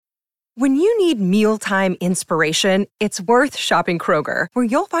When you need mealtime inspiration, it's worth shopping Kroger, where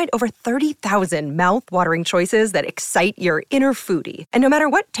you'll find over 30,000 mouth-watering choices that excite your inner foodie. And no matter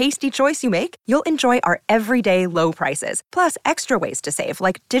what tasty choice you make, you'll enjoy our everyday low prices, plus extra ways to save,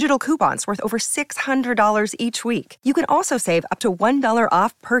 like digital coupons worth over $600 each week. You can also save up to $1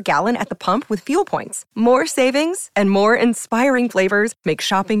 off per gallon at the pump with fuel points. More savings and more inspiring flavors make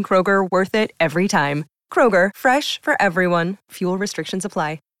shopping Kroger worth it every time. Kroger, fresh for everyone. Fuel restrictions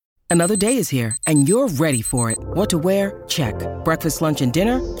apply. Another day is here, and you're ready for it. What to wear? Check. Breakfast, lunch, and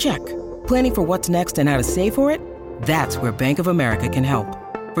dinner? Check. Planning for what's next and how to save for it? That's where Bank of America can help.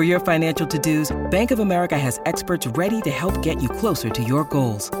 For your financial to-dos, Bank of America has experts ready to help get you closer to your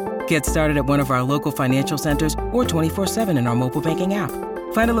goals. Get started at one of our local financial centers or 24/7 in our mobile banking app.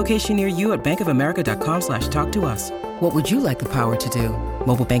 Find a location near you at bankofamerica.com/talktous. What would you like the power to do?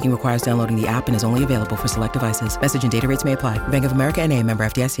 Mobile banking requires downloading the app and is only available for select devices. Message and data rates may apply. Bank of America N.A., member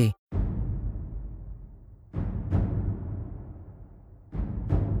FDIC.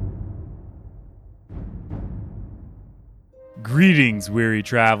 Greetings, weary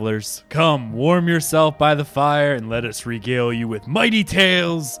travelers. Come, warm yourself by the fire and let us regale you with mighty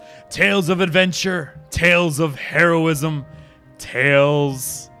tales, tales of adventure, tales of heroism,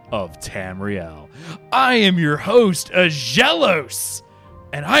 tales of Tamriel. I am your host, Agelos,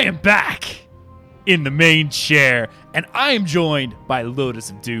 and I am back in the main chair, and I am joined by Lotus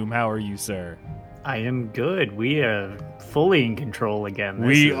of Doom. How are you, sir? I am good. We are fully in control again.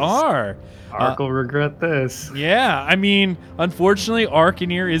 We are. Ark will regret this. Yeah, I mean, unfortunately,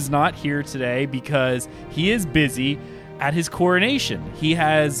 Arcanir is not here today because he is busy at his coronation. He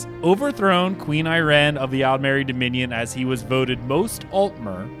has overthrown Queen Irene of the Aldmeri Dominion as he was voted most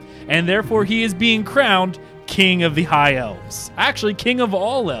Altmer, and therefore he is being crowned King of the High Elves. Actually, King of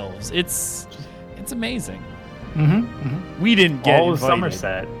all elves. It's amazing. We didn't get all of invited.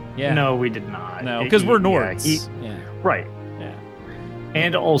 Somerset. Yeah. No, we did not. No, because we're Nords. Right. Yeah.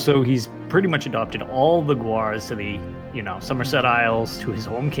 And also, he's pretty much adopted all the Guars to the, Somerset Isles, to his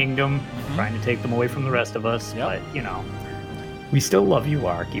home kingdom, trying to take them away from the rest of us. Yep. But, we still love you,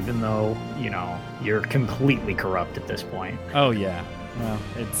 Ark, even though, you're completely corrupt at this point. Oh, yeah. Well,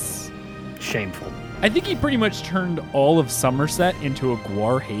 it's shameful. I think he pretty much turned all of Somerset into a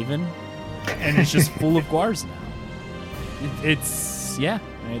Guar haven, and it's just full of Guars now. It's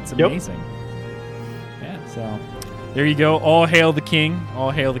amazing. Yeah, so there you go. All hail the king.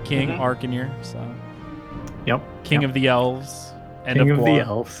 All hail the king, Arcanir. So, King of the elves. King of the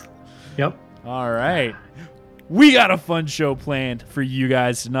elves. Yep. All right. We got a fun show planned for you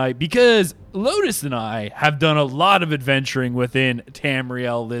guys tonight because Lotus and I have done a lot of adventuring within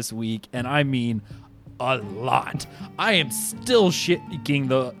Tamriel this week, and I mean a lot. I am still shaking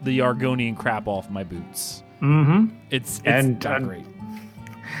the Argonian crap off my boots. It's not great.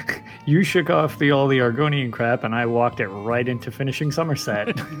 You shook off all the Argonian crap, and I walked it right into finishing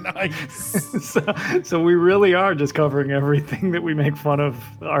Somerset. Nice. So we really are just covering everything that we make fun of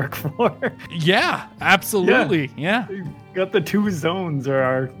Ark for. Yeah, absolutely. Yeah. Got the two zones are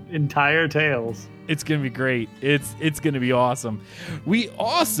our entire tales. It's going to be great. It's going to be awesome. We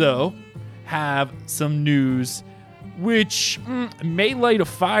also have some news which may light a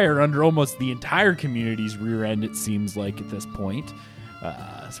fire under almost the entire community's rear end, it seems like at this point.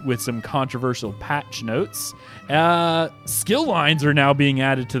 With some controversial patch notes. Skill lines are now being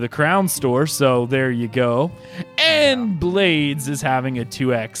added to the Crown Store, so there you go. And Blades is having a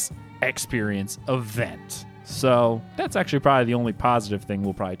 2x experience event. So that's actually probably the only positive thing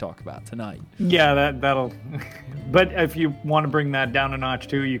we'll probably talk about tonight. Yeah, that'll... But if you want to bring that down a notch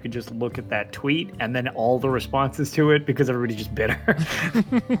too, you can just look at that tweet and then all the responses to it because everybody's just bitter.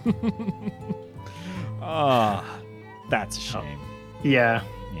 That's a shame. Yeah.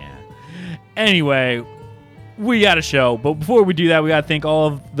 Anyway, we got a show, but before we do that, we got to thank all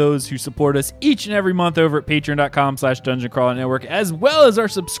of those who support us each and every month over at patreon.com/Dungeon Crawler Network, as well as our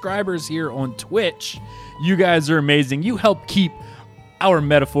subscribers here on Twitch. You guys are amazing. You help keep our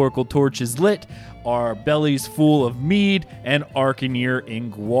metaphorical torches lit, our bellies full of mead, and Arcanir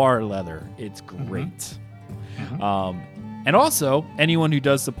in Guar leather. It's great. And also, anyone who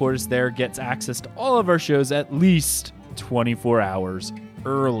does support us there gets access to all of our shows at least 24 hours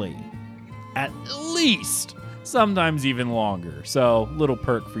early. At least. Sometimes even longer. So, little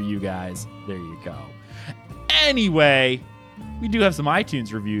perk for you guys. There you go. Anyway, we do have some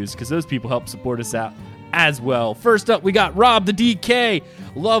iTunes reviews because those people help support us out as well. First up, we got Rob the DK.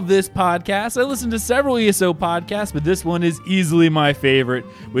 Love this podcast. I listen to several ESO podcasts, but this one is easily my favorite,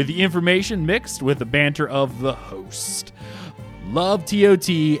 with the information mixed with the banter of the host. Love TOT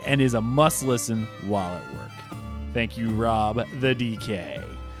and is a must listen while at work. Thank you, Rob the DK.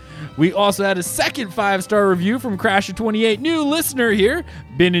 We also had a second 5-star review from Crasher28, new listener here.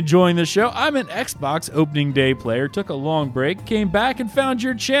 Been enjoying the show. I'm an Xbox opening day player. Took a long break, came back and found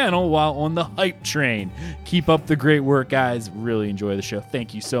your channel while on the hype train. Keep up the great work, guys. Really enjoy the show.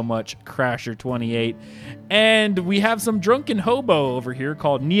 Thank you so much, Crasher28. And we have some drunken hobo over here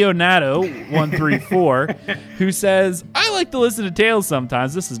called Neonato134 who says, I like to listen to Tales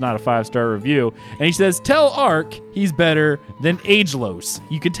sometimes. This is not a 5-star review. And he says, tell Ark he's better than Agelos.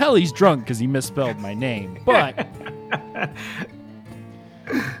 You can tell he's drunk because he misspelled my name. But I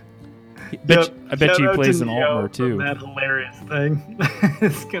bet you he plays an Altmer too. That hilarious thing.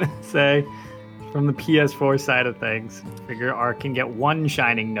 It's going to say, from the PS4 side of things, figure Ark can get one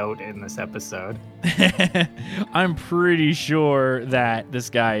shining note in this episode. I'm pretty sure that this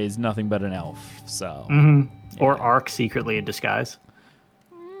guy is nothing but an elf. So, Or Ark secretly in disguise.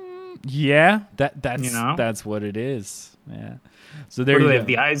 Yeah, that's what it is. Yeah. So there What do you they go. have,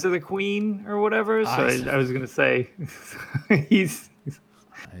 the eyes of the queen or whatever? So I was going to say, he's...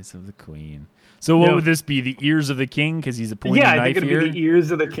 Eyes of the queen. So what would this be? The ears of the king because he's a pointy knife I think it'd here? be the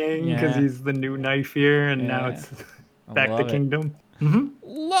ears of the king because Yeah. he's the new knife here, and now it's back to love it. kingdom.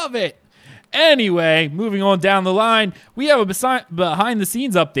 Love it. Anyway, moving on down the line, we have a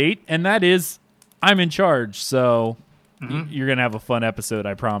behind-the-scenes update, and that is I'm in charge. So you're going to have a fun episode,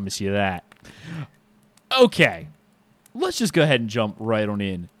 I promise you that. Okay, let's just go ahead and jump right on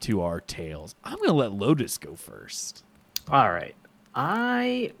in to our tales. I'm going to let Lotus go first. All right.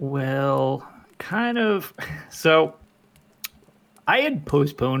 I will so I had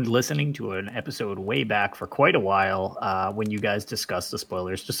postponed listening to an episode way back for quite a while when you guys discussed the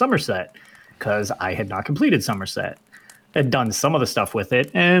spoilers to Somerset, because I had not completed Somerset. Had done some of the stuff with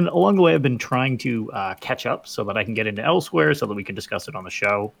it, and along the way I've been trying to catch up so that I can get into Elsewhere so that we can discuss it on the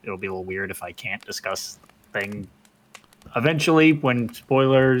show. It'll be a little weird if I can't discuss the thing eventually when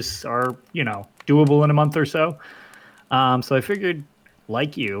spoilers are, doable in a month or so. So I figured,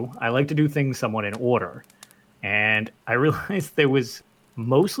 like you, I like to do things somewhat in order. And I realized there was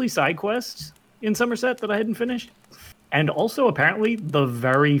mostly side quests in Somerset that I hadn't finished. And also, apparently, the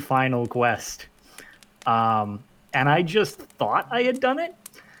very final quest. And I just thought I had done it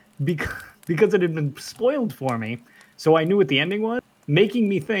because it had been spoiled for me. So I knew what the ending was, making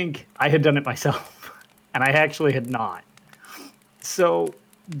me think I had done it myself. And I actually had not. So...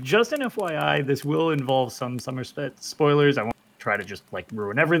 just an FYI, this will involve some Somerset spoilers. I won't try to just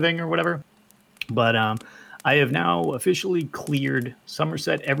ruin everything or whatever. But I have now officially cleared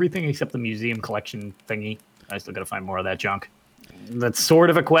Somerset, everything except the museum collection thingy. I still got to find more of that junk. That's sort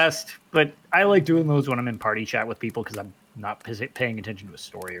of a quest, but I like doing those when I'm in party chat with people because I'm not paying attention to a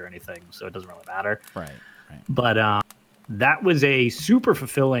story or anything, so it doesn't really matter. Right. But that was a super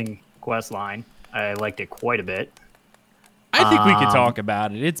fulfilling quest line. I liked it quite a bit. I think we could talk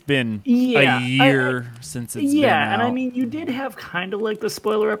about it. It's been a year since it's been out. And I mean, you did have kind of the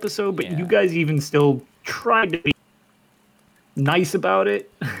spoiler episode, but you guys even still tried to be nice about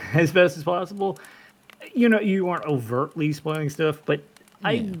it as best as possible. You weren't overtly spoiling stuff, but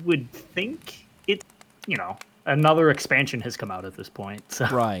I would think it's, another expansion has come out at this point. So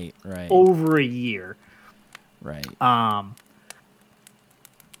Right. over a year. Right.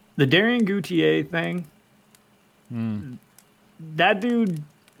 The Darian Gautier thing, that dude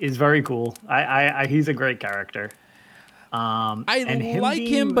is very cool. He's a great character. I like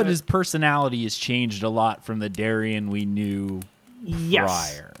him, but his personality has changed a lot from the Darian we knew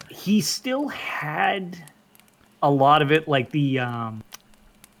prior. He still had a lot of it, I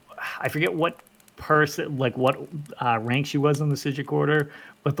forget what person, what rank she was in the Sijic Order,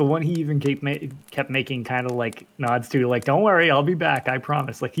 but the one he even kept making kind of nods to, don't worry, I'll be back, I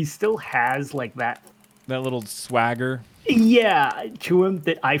promise. He still has that little swagger. Yeah, to him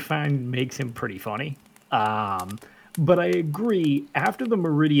that I find makes him pretty funny. But I agree, after the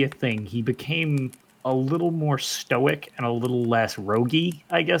Meridia thing, he became a little more stoic and a little less roguey,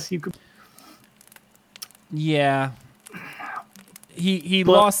 I guess you could. Yeah. He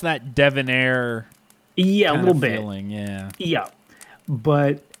lost that debonair a little bit. feeling, yeah. Yeah.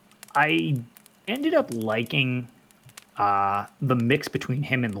 But I ended up liking the mix between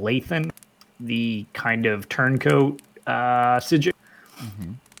him and Lathan, the kind of turncoat Sijic.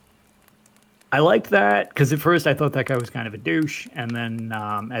 I liked that because at first I thought that guy was kind of a douche, and then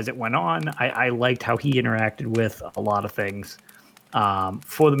as it went on, I liked how he interacted with a lot of things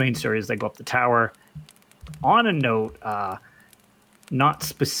for the main story as they go up the tower. On a note, not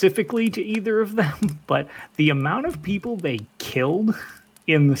specifically to either of them, but the amount of people they killed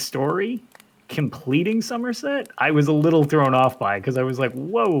in the story completing Somerset, I was a little thrown off by, because I was like,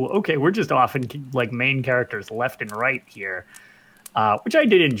 whoa, okay, we're just often main characters left and right here. which I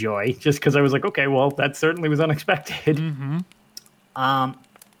did enjoy, just because I was like, okay, well, that certainly was unexpected.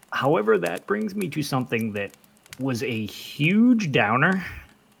 However, that brings me to something that was a huge downer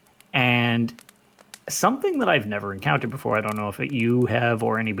and something that I've never encountered before. I don't know if you have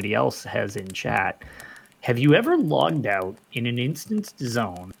or anybody else has in chat. Have you ever logged out in an instanced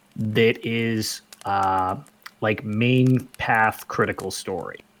zone that is like main path critical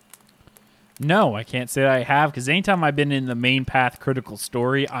story? No, I can't say that I have, because anytime I've been in the main path critical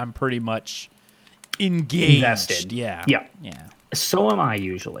story, I'm pretty much engaged. Invested. Yeah. Yeah. Yeah. So am I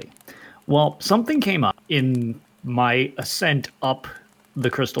usually. Well, something came up in my ascent up the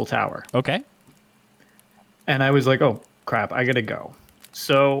Crystal Tower. Okay. And I was like, oh, crap, I got to go.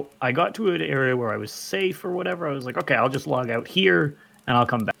 So I got to an area where I was safe or whatever. I was like, okay, I'll just log out here and I'll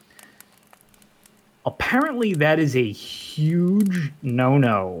come back. Apparently, that is a huge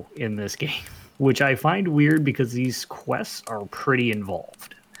no-no in this game, which I find weird because these quests are pretty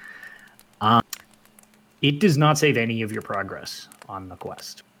involved. It does not save any of your progress on the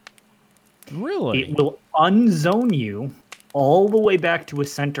quest. Really? It will unzone you all the way back to a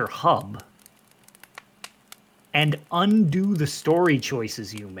center hub and undo the story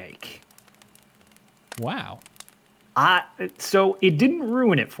choices you make. Wow. So it didn't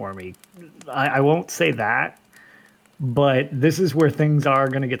ruin it for me. I won't say that, but this is where things are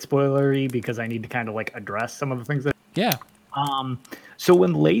going to get spoilery because I need to kind of like address some of the things that. Yeah. So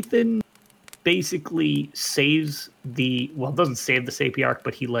when Lathan basically saves doesn't save the Sapiarch,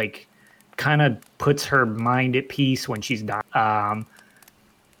 but he like kind of puts her mind at peace when she's dying.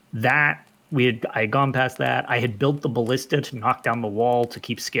 I had gone past that. I had built the ballista to knock down the wall to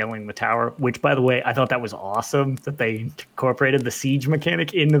keep scaling the tower, which, by the way, I thought that was awesome that they incorporated the siege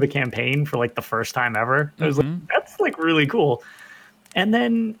mechanic into the campaign for like the first time ever. I was like, that's like really cool. And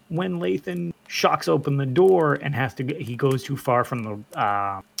then when Lathan shocks open the door and he goes too far from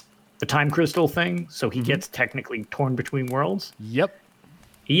the time crystal thing, so he gets technically torn between worlds. Yep.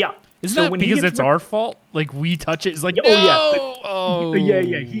 Yeah. Isn't so that because it's our fault? Like, we touch it, it's like, oh, no! yeah. Oh.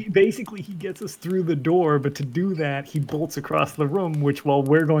 Yeah. He gets us through the door, but to do that, he bolts across the room, which, while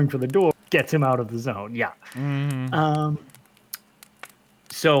we're going for the door, gets him out of the zone. Yeah.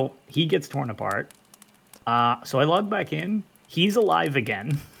 So he gets torn apart. So I log back in. He's alive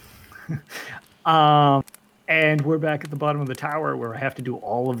again. And we're back at the bottom of the tower where I have to do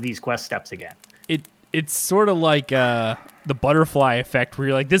all of these quest steps again. It's sort of like the butterfly effect, where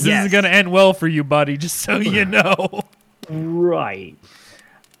you're like, this isn't going to end well for you, buddy, just so you know. Right.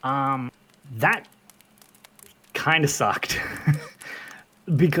 That kind of sucked.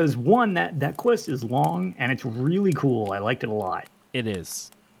 Because one, that quest is long and it's really cool. I liked it a lot. It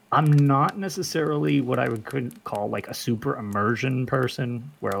is. I'm not necessarily what I could call like a super immersion person,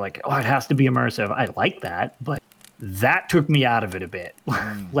 where like, oh, it has to be immersive. I like that, but that took me out of it a bit.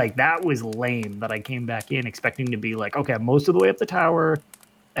 Like, that was lame that I came back in expecting to be like, okay, I'm most of the way up the tower.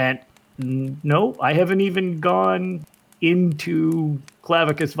 And no, I haven't even gone into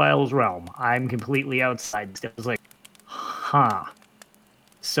Clavicus Vile's realm. I'm completely outside. It was like, huh.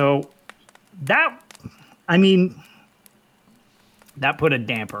 So that put a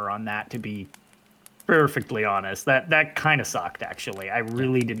damper on that, to be perfectly honest. That kind of sucked, actually. I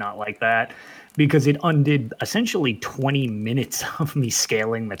really did not like that, because it undid essentially 20 minutes of me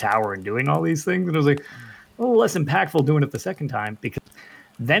scaling the tower and doing all these things. And it was like a little less impactful doing it the second time, because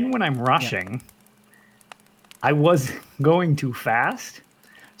then when I'm rushing, I was going too fast.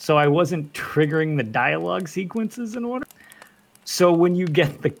 So I wasn't triggering the dialogue sequences in order. So when you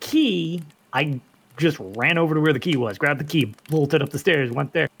get the key, I just ran over to where the key was, grabbed the key, bolted up the stairs,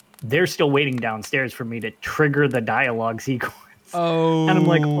 went there. They're still waiting downstairs for me to trigger the dialogue sequence. Oh. And I'm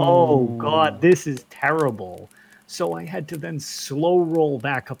like, oh, God, this is terrible. So I had to then slow roll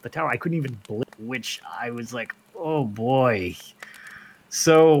back up the tower. I couldn't even blip, which I was like, oh, boy.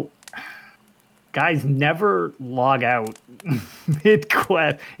 So, guys, never log out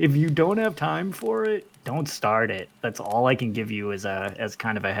mid-quest. If you don't have time for it, don't start it. That's all I can give you as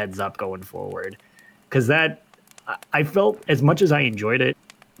kind of a heads up going forward. Because I felt, as much as I enjoyed it,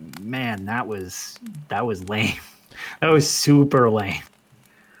 man, that was lame. That was super lame.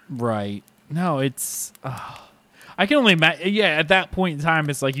 Right. No, it's... I can only imagine... Yeah, at that point in time,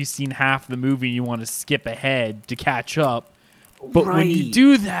 it's like you've seen half the movie and you want to skip ahead to catch up. But when you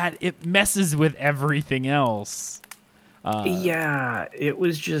do that, it messes with everything else. Yeah, it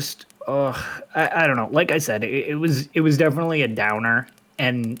was just... I don't know. Like I said, it was definitely a downer.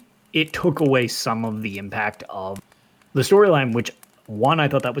 And it took away some of the impact of the storyline, which, one, I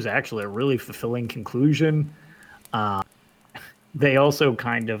thought that was actually a really fulfilling conclusion. They also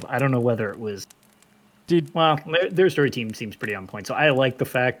kind of, I don't know whether it was Well, their story team seems pretty on point. So I like the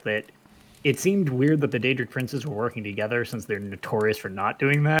fact that it seemed weird that the Daedric princes were working together since they're notorious for not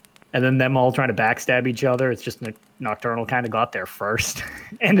doing that. And then them all trying to backstab each other. It's just Nocturnal kind of got there first.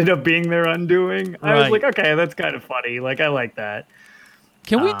 Ended up being their undoing. I was like, okay, that's kind of funny. Like, I like that.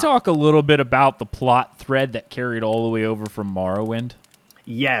 Can we talk a little bit about the plot thread that carried all the way over from Morrowind?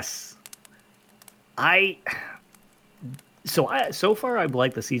 Yes. So far, I've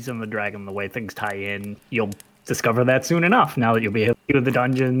liked the Season of the Dragon, the way things tie in. You'll discover that soon enough, now that you'll be able to do the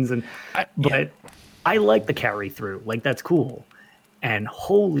dungeons. But I like the carry through. Like, that's cool. And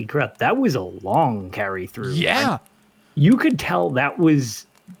holy crap, that was a long carry through. Yeah. You could tell that was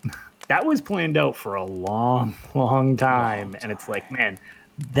planned out for a long, long time. And it's like, man,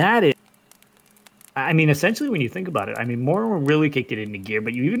 that is... I mean, essentially, when you think about it, I mean, Morrowind really kicked it into gear,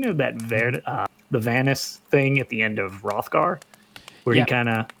 but you even have that the Vanis thing at the end of Hrothgar, where he kind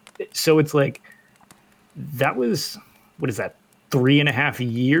of... So it's like, that was... What is that?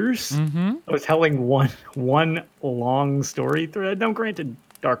 3.5 years? Mm-hmm. I was telling one long story thread. Now, granted,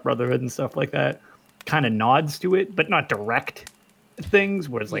 Dark Brotherhood and stuff like that kind of nods to it, but not direct things,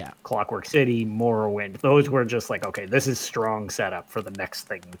 whereas like Clockwork City, Morrowind, those were just like, okay, this is strong setup for the next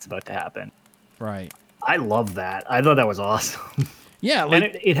thing that's about to happen. Right. I love that. I thought that was awesome. Yeah. Like,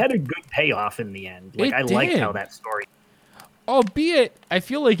 and it had a good payoff in the end. Like, I liked how that story... Albeit, I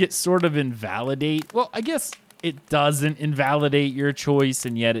feel like it sort of well, I guess it doesn't invalidate your choice,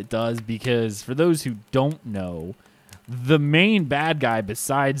 and yet it does, because for those who don't know, the main bad guy,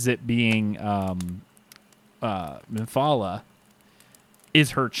 besides it being Minfala,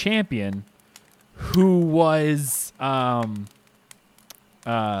 is her champion, who was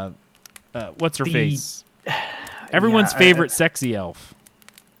what's her face? Everyone's favorite sexy elf.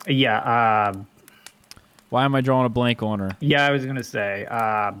 Yeah. Why am I drawing a blank on her? Yeah, I was gonna say,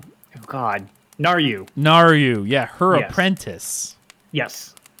 God, Naryu. Naryu, yeah, her apprentice.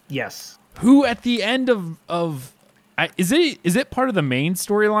 Yes. Who at the end of is it part of the main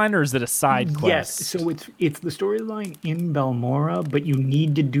storyline, or is it a side quest? Yes, so it's the storyline in Balmora, but you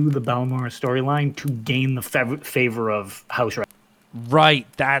need to do the Balmora storyline to gain the favor of House Red. Right,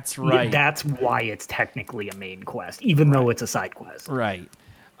 that's right. That's why it's technically a main quest, even though it's a side quest. Right.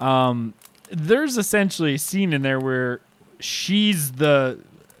 There's essentially a scene in there where she's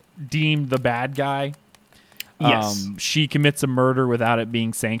deemed the bad guy. Yes. She commits a murder without it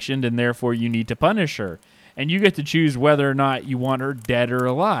being sanctioned, and therefore you need to punish her. And you get to choose whether or not you want her dead or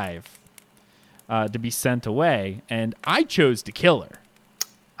alive to be sent away. And I chose to kill her.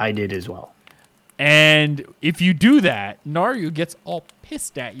 I did as well. And if you do that, Naryu gets all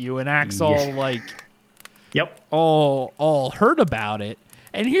pissed at you and acts all like... Yep. All hurt about it.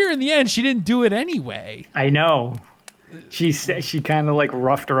 And here in the end, she didn't do it anyway. I know. She kind of like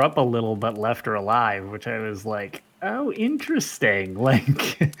roughed her up a little, but left her alive, which I was like, oh, interesting.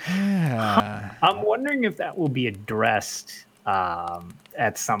 Like, I'm wondering if that will be addressed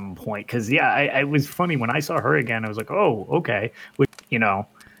at some point. Because it was funny when I saw her again. I was like, oh, okay.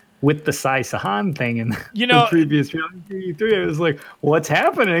 With the Sai Sahan thing and the previous three, I was like, what's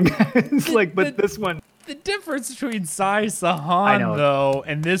happening? It's like, but this one. The difference between Sai Sahan, though,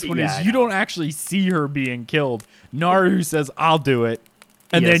 and this one is you don't actually see her being killed. Naru says, I'll do it.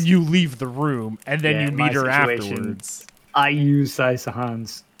 And then you leave the room, and then you meet her afterwards. I use Sai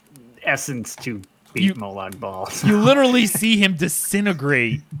Sahan's essence to beat Molag Bal. You literally see him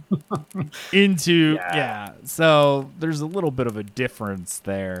disintegrate into... So there's a little bit of a difference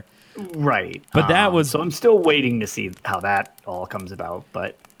there. Right. But that was... So I'm still waiting to see how that all comes about.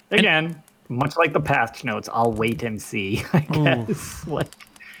 But again... Much like the patch notes, I'll wait and see, I guess.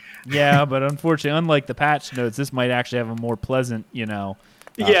 Yeah, but unfortunately, unlike the patch notes, this might actually have a more pleasant,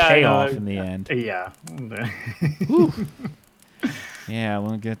 payoff in the end. Yeah. Yeah,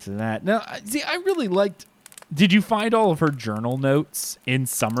 we'll get to that. Now, see, I really liked... Did you find all of her journal notes in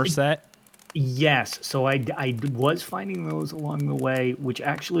Somerset? Yes. So I was finding those along the way, which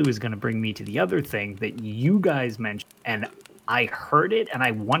actually was going to bring me to the other thing that you guys mentioned. And I heard it, and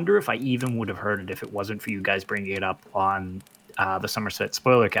I wonder if I even would have heard it if it wasn't for you guys bringing it up on the Somerset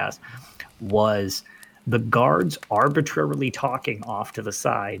Spoilercast, was the guards arbitrarily talking off to the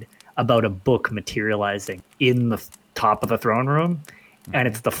side about a book materializing in the top of the throne room, and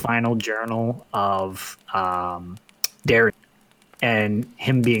it's the final journal of Darius and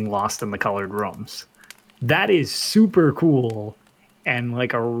him being lost in the colored rooms. That is super cool and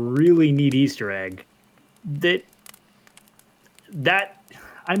like a really neat Easter egg that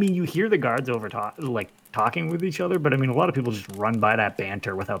I mean, you hear the guards talking with each other, but I mean, a lot of people just run by that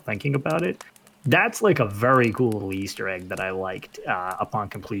banter without thinking about it. That's like a very cool little Easter egg that I liked upon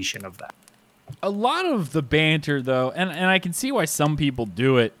completion of that. A lot of the banter, though, and I can see why some people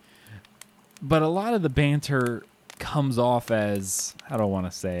do it, but a lot of the banter comes off as, how do I want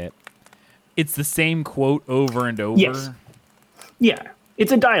to say it? It's the same quote over and over. Yes. Yeah.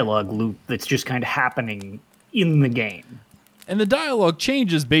 It's a dialogue loop that's just kind of happening in the game. And the dialogue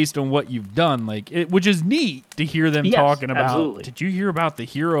changes based on what you've done, which is neat to hear them talking about. Absolutely. Did you hear about the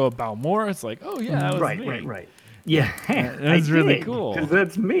hero of Balmora? It's like, oh yeah, that was me. Right. Yeah, that's really cool. Because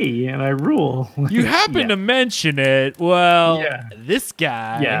that's me, and I rule. You happen to mention it. Well, this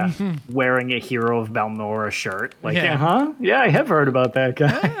guy, wearing a Hero of Balmora shirt, yeah, I have heard about that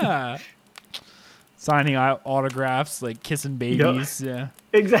guy. Yeah. Signing autographs, like kissing babies. Yeah,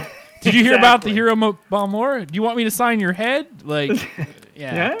 exactly. Did you hear about the Hero of Balmora? Do you want me to sign your head? Like,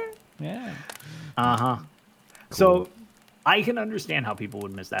 yeah. Cool. So I can understand how people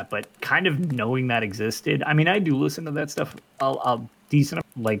would miss that, but kind of knowing that existed. I mean, I do listen to that stuff. I'll decent.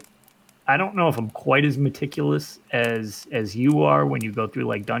 Like, I don't know if I'm quite as meticulous as you are when you go through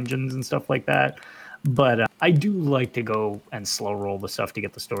like dungeons and stuff like that. But I do like to go and slow roll the stuff to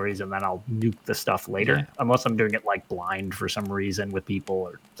get the stories, and then I'll nuke the stuff later, unless I'm doing it like blind for some reason with people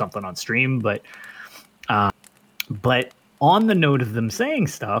or something on stream. But on the note of them saying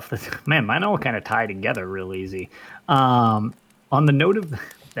stuff, man, mine all kind of tie together real easy. On the note of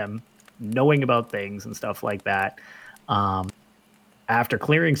them knowing about things and stuff like that, after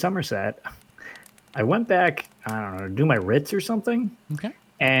clearing Somerset, I went back, I don't know, to do my writs or something. Okay.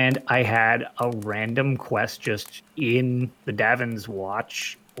 And I had a random quest just in the Davin's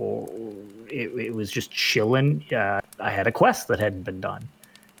Watch, or it was just chilling. I had a quest that hadn't been done.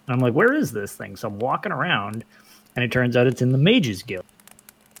 And I'm like, where is this thing? So I'm walking around, and it turns out it's in the Mages Guild.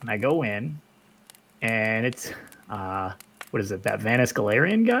 And I go in, and it's, what is it, that Vanis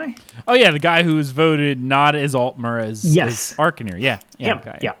Galarian guy? Oh, yeah, the guy who was voted not as Altmer as Arcaneer. Yeah.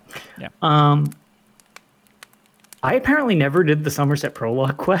 I apparently never did the Somerset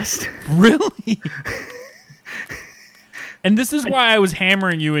Prologue quest. Really? And this is why I was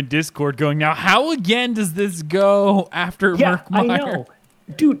hammering you in Discord going, now how again does this go after Murkmire? I know.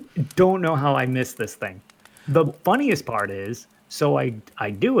 Dude, don't know how I missed this thing. The funniest part is, so I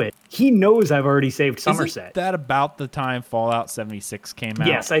do it. He knows I've already saved Somerset. Isn't that about the time Fallout 76 came out?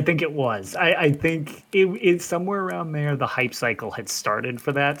 Yes, I think it was. I think it's somewhere around there. The hype cycle had started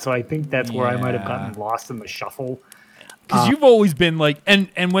for that, so I think that's where I might have gotten lost in the shuffle. Because you've always been like,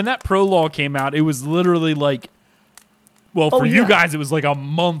 and when that prologue came out, it was literally like, well, for you guys, it was like a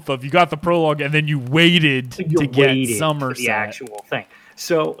month of you got the prologue and then you waited to get Somerset. The actual thing.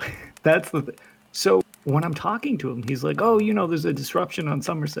 So that's the thing. So when I'm talking to him, he's like, oh, there's a disruption on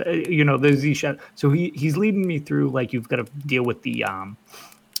Somerset. There's these shadows. So he's leading me through, like, you've got to deal with the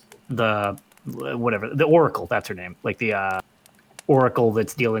Oracle, that's her name. Like the Oracle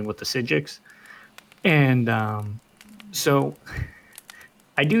that's dealing with the Psijics. And so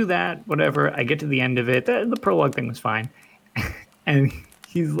I do that, whatever. I get to the end of it. The prologue thing was fine. And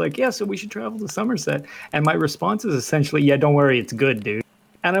he's like, yeah, so we should travel to Somerset. And my response is essentially, yeah, don't worry, it's good, dude.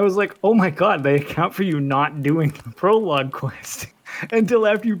 And I was like, oh my God, they account for you not doing the prologue quest until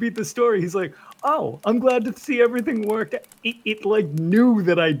after you beat the story. He's like, oh, I'm glad to see everything worked. It like knew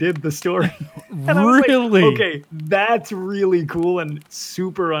that I did the story. And I was really? like, okay, that's really cool and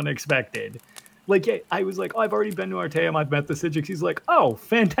super unexpected. Like, I was like, oh, I've already been to Artaeum. I've met the Psijics. He's like, oh,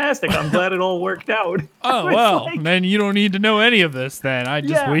 fantastic. I'm glad it all worked out. Oh, well, then you don't need to know any of this then. I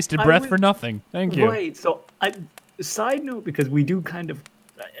just wasted breath for nothing. Thank you. Right. So, side note, because we do kind of,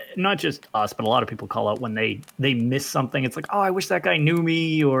 not just us, but a lot of people call out when they miss something. It's like, oh, I wish that guy knew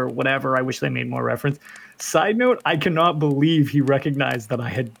me or whatever. I wish they made more reference. Side note, I cannot believe he recognized that I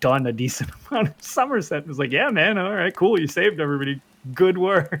had done a decent amount of Somerset. It was like, yeah, man, all right, cool. You saved everybody. Good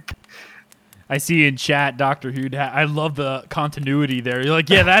work. I see in chat, Dr. Who, I love the continuity there. You're like,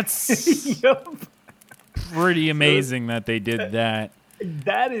 yeah, that's pretty amazing that they did that.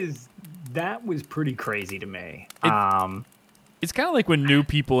 That was pretty crazy to me. It's kind of like when new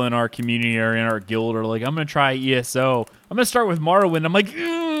people in our community or in our guild are like, I'm going to try ESO. I'm going to start with Morrowind. I'm like,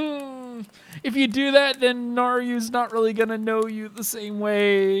 if you do that, then Naryu's not really going to know you the same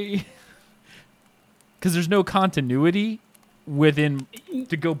way. Because there's no continuity within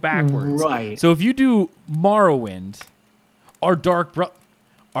to go backwards. Right. So if you do Morrowind, our Dark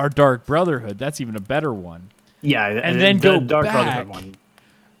Brotherhood, that's even a better one. Yeah, and then go Dark back. Brotherhood one.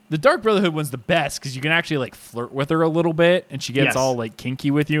 The Dark Brotherhood one's the best because you can actually like flirt with her a little bit, and she gets all like kinky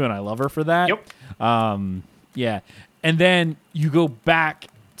with you, and I love her for that. Yep. Yeah. And then you go back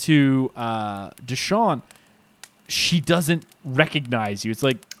to Deshawn. She doesn't recognize you. It's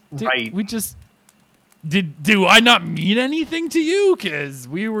like, dude, right. we just Do I not mean anything to you? Because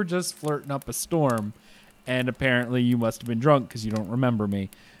we were just flirting up a storm, and apparently you must have been drunk because you don't remember me,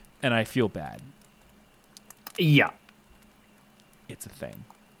 and I feel bad. Yeah. It's a thing.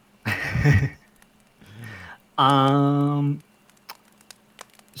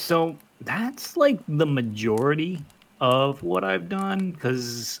 So that's like the majority of what I've done,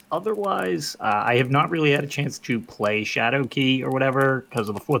 because otherwise I have not really had a chance to play Shadow Key or whatever because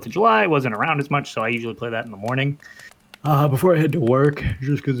of the 4th of July. I wasn't around as much, so I usually play that in the morning before I head to work,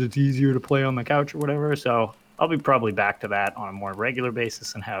 just because it's easier to play on the couch or whatever. So I'll be probably back to that on a more regular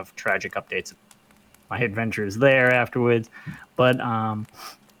basis and have tragic updates of my adventures there afterwards. But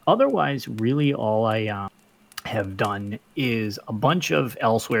otherwise, really all I have done is a bunch of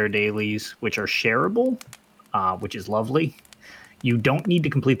Elsewhere dailies, which are shareable, which is lovely. You don't need to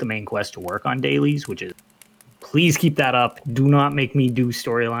complete the main quest to work on dailies, which is, please keep that up. Do not make me do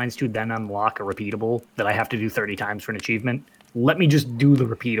storylines to then unlock a repeatable that I have to do 30 times for an achievement. Let me just do the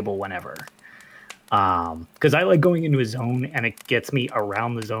repeatable whenever. Because I like going into a zone and it gets me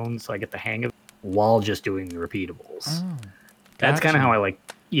around the zone, so I get the hang of it while just doing the repeatables. Oh, That's gotcha. kind of how I like.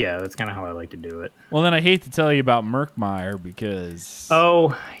 Yeah, that's kind of how I like to do it. Well, then I hate to tell you about Murkmire because...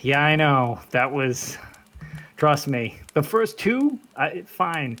 Oh, yeah, I know. That was... Trust me. The first two,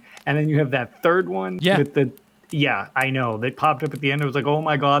 fine. And then you have that third one with the... Yeah, I know. They popped up at the end. It was like, oh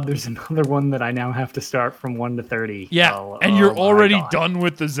my God, there's another one that I now have to start from 1 to 30. Yeah, and you're already done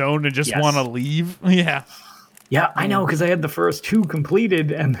with the zone and just want to leave? Yeah. Yeah, I know, because I had the first two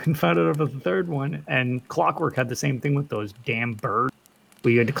completed and then found out about the third one. And Clockwork had the same thing with those damn birds.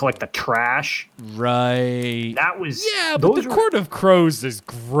 where you had to collect the trash. Right. That was... Yeah, but the Court of Crows is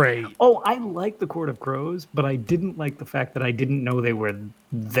great. Oh, I like the Court of Crows, but I didn't like the fact that I didn't know they were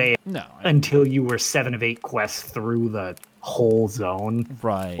there until you were 7 of 8 quests through the whole zone.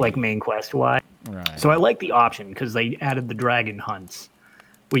 Right. Like main quest-wise. Right. So I like the option because they added the dragon hunts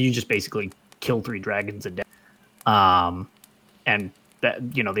where you just basically kill 3 dragons a day. And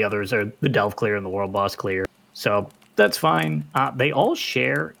that, you know, the others are the Delve Clear and the World Boss Clear. So that's fine. They all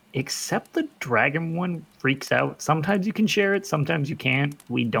share, except the dragon one freaks out. Sometimes you can share it, sometimes you can't.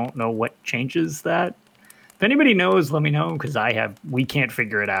 We don't know what changes that. If anybody knows, let me know, because we can't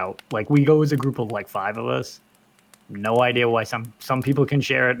figure it out. Like, we go as a group of like 5 of us. No idea why some people can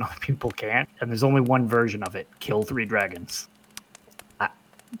share it and other people can't. And there's only one version of it. Kill 3 dragons.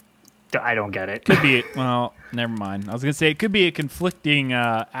 I don't get it. Could be, well, never mind. I was going to say it could be a conflicting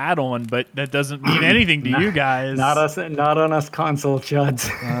add-on, but that doesn't mean anything to you guys. Not on us console chuds.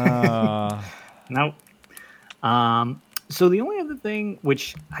 Nope. So the only other thing,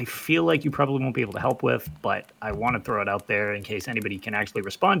 which I feel like you probably won't be able to help with, but I want to throw it out there in case anybody can actually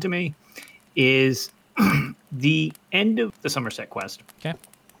respond to me, is the end of the Somerset quest. Okay.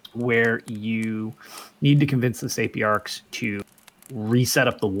 Where you need to convince the Sapiarchs to reset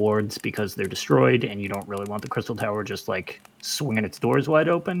up the wards because they're destroyed and you don't really want the Crystal Tower just like swinging its doors wide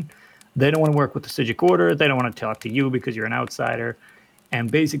open. They don't want to work with the Psijic Order. They don't want to talk to you because you're an outsider. And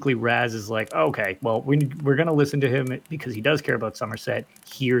basically Raz is like, okay, well, we're going to listen to him because he does care about Somerset.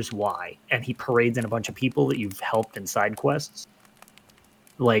 Here's why. And he parades in a bunch of people that you've helped in side quests.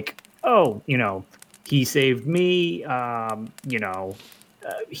 Like, oh, you know, he saved me, you know,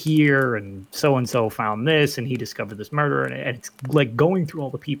 here, and so found this, and he discovered this murder, and it's like going through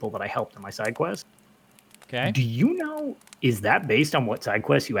all the people that I helped in my side quest. Okay. Do you know, is that based on what side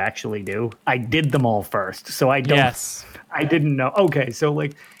quests you actually do? I did them all first, so I don't. Yes. I didn't know. Okay, so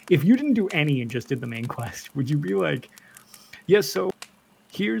like, if you didn't do any and just did the main quest, would you be like, yes, so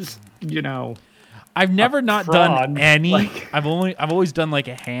here's, you know, I've never not done any. Like, I've always done like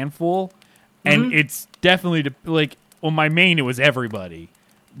a handful, and it's definitely like on my main it was everybody,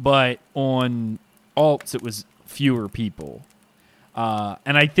 but on alts it was fewer people.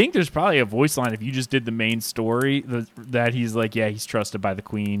 And I think there's probably a voice line if you just did the main story that he's like, yeah, he's trusted by the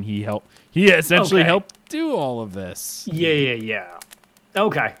queen. He essentially helped do all of this. Yeah.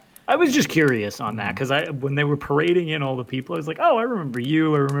 Okay. I was just curious on that because when they were parading in all the people, I was like, oh, I remember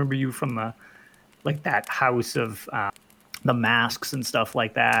you. I remember you from that house of the masks and stuff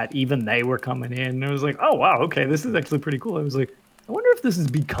like that. Even they were coming in. And I was like, oh, wow, okay, this is actually pretty cool. I was like, I wonder if this is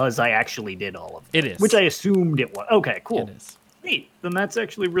because I actually did all of it. It is. Which I assumed it was. Okay, cool. It is. Neat. Then that's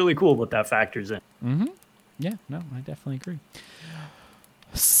actually really cool what that factors in. Mm-hmm. Yeah, no, I definitely agree.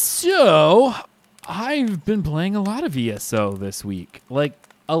 So, I've been playing a lot of ESO this week. Like,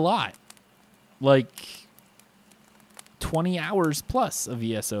 a lot. Like, 20 hours plus of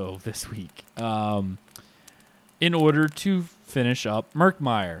ESO this week. In order to finish up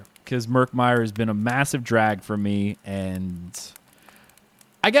Murkmire. Because Murkmire has been a massive drag for me. And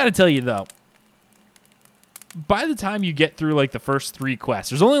I got to tell you, though, by the time you get through like the first 3 quests,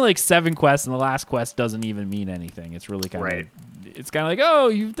 there's only like 7 quests, and the last quest doesn't even mean anything. It's really kind of it's kind of like, oh,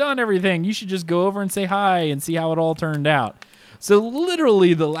 you've done everything. You should just go over and say hi and see how it all turned out. So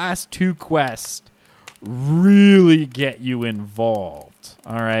literally, the last 2 quests really get you involved.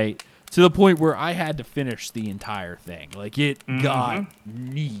 All right, to the point where I had to finish the entire thing. Like it got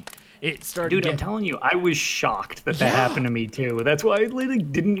neat. It started. Dude, I'm telling you, I was shocked that happened to me too. That's why I literally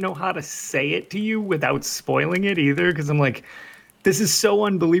didn't know how to say it to you without spoiling it either. Because I'm like, this is so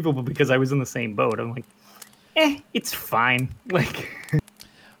unbelievable. Because I was in the same boat. I'm like, it's fine. Like,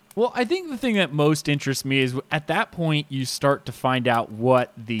 well, I think the thing that most interests me is at that point you start to find out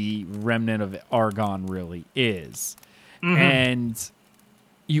what the Remnant of Argonne really is, and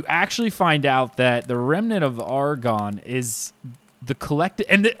you actually find out that the Remnant of Argonne is the collective,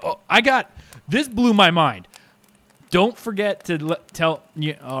 and this blew my mind. Don't forget to tell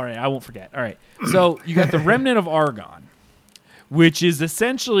you. All right, I won't forget. All right, so you got the Remnant of Argonne, which is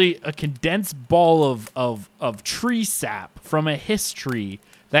essentially a condensed ball of tree sap from a history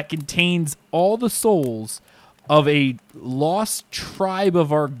that contains all the souls of a lost tribe of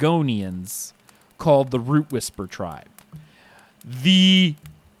Argonians called the Root Whisper tribe. The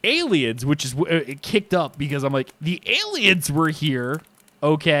aliens, which is it kicked up because I'm like, the aliens were here,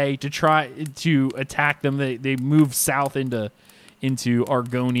 okay, to try to attack them. They moved south into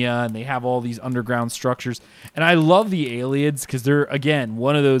Argonia, and they have all these underground structures. And I love the aliens because they're, again,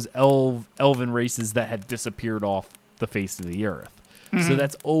 one of those elven races that had disappeared off the face of the earth. So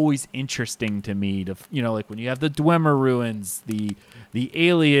that's always interesting to me to, like when you have the Dwemer ruins, the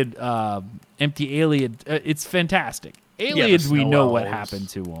alien, empty alien, it's fantastic. Aliens, we know what happened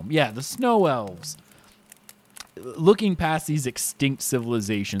to them. Yeah, the snow elves. Looking past these extinct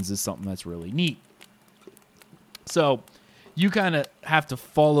civilizations is something that's really neat. So you kind of have to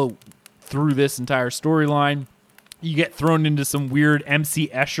follow through this entire storyline. You get thrown into some weird MC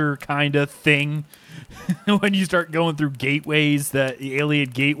Escher kind of thing when you start going through gateways, the alien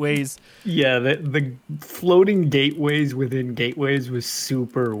gateways. Yeah, the floating gateways within gateways was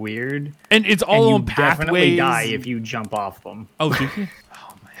super weird. And it's all on pathways. Definitely die if you jump off them. Oh, do you?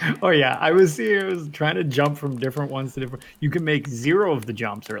 Oh, man. Oh, yeah. I was trying to jump from different ones to different. You can make 0 of the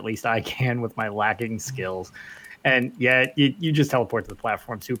jumps, or at least I can with my lacking skills. And yeah, you just teleport to the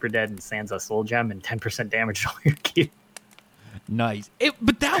platform, super dead, and sands a soul gem and 10% damage to all your gear. Nice.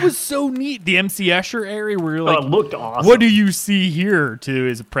 But that was so neat. The MC Escher area where you're like, it looked awesome. What do you see here to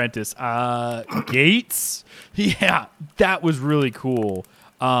his apprentice? Gates? Yeah, that was really cool.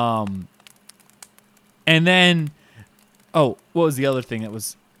 And then, what was the other thing that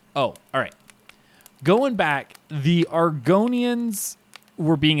was, all right. Going back, the Argonians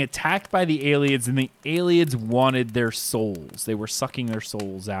were being attacked by the aliens, and the aliens wanted their souls. They were sucking their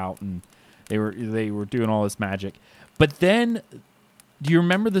souls out, and they were doing all this magic. But then, do you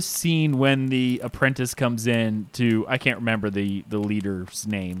remember the scene when the apprentice comes in to, I can't remember the leader's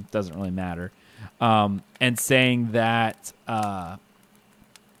name, doesn't really matter, and saying that the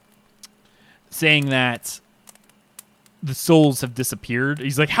souls have disappeared.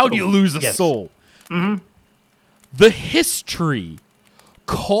 He's like, how do you lose a soul? Mm-hmm. The history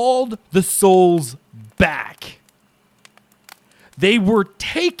called the souls back. They were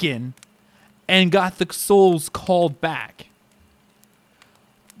taken and got the souls called back.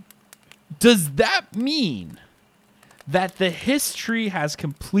 Does that mean that the history has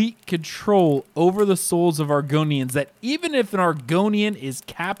complete control over the souls of Argonians, that even if an Argonian is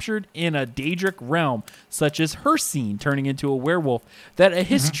captured in a Daedric realm, such as Hircine turning into a werewolf, that a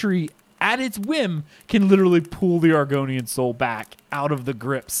history at its whim can literally pull the Argonian soul back out of the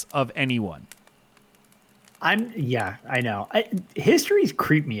grips of anyone? I know. Histories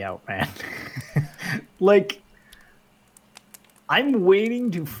creep me out, man. Like, I'm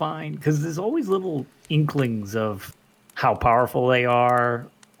waiting to find, because there's always little inklings of how powerful they are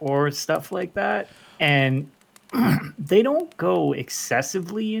or stuff like that. And they don't go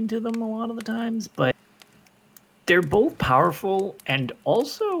excessively into them a lot of the times, but they're both powerful, and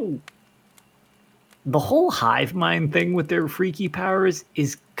also the whole hive mind thing with their freaky powers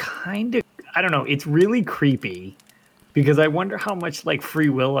is kind of, I don't know, it's really creepy, because I wonder how much like free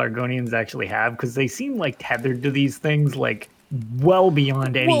will Argonians actually have, because they seem like tethered to these things like well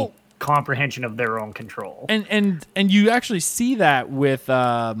beyond any comprehension of their own control. And you actually see that with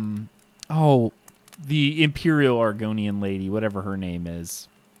the Imperial Argonian lady, whatever her name is.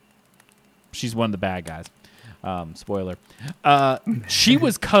 She's one of the bad guys. Spoiler. She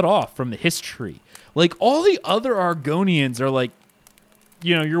was cut off from the history. Like, all the other Argonians are like,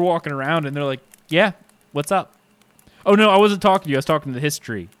 you're walking around and they're like, yeah, what's up? Oh, no, I wasn't talking to you. I was talking to the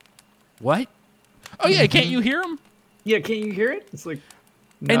history. What? Oh yeah, can't you hear him? Yeah, can't you hear it? It's like,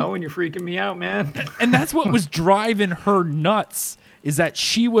 no, and you're freaking me out, man. And that's what was driving her nuts, is that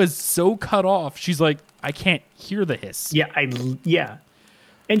she was so cut off. She's like, I can't hear the hiss. Yeah.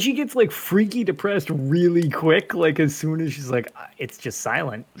 And she gets like freaky depressed really quick. Like as soon as she's like, it's just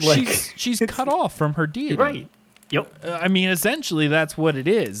silent. Like she's cut off from her deity. Right. Yep. I mean, essentially that's what it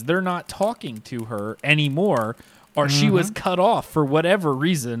is. They're not talking to her anymore, or she was cut off for whatever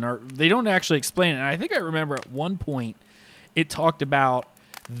reason, or they don't actually explain it. And I think I remember at one point it talked about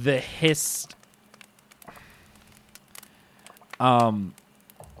the hiss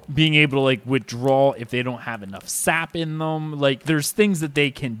being able to like withdraw if they don't have enough sap in them. Like there's things that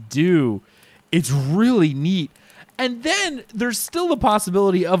they can do. It's really neat. And then there's still the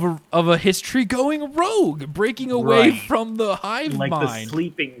possibility of a history going rogue, breaking away from the hive like mind. the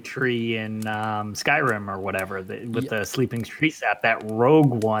sleeping tree in Skyrim or whatever, with the sleeping tree sap, that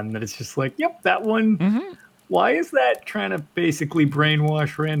rogue one that it's just like, yep, that one. Why is that trying to basically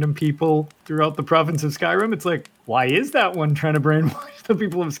brainwash random people throughout the province of Skyrim? It's like, why is that one trying to brainwash the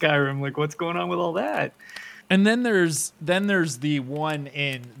people of Skyrim? Like, what's going on with all that? And then there's the one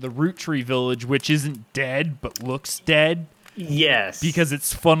in the Root Tree Village, which isn't dead but looks dead. Yes. Because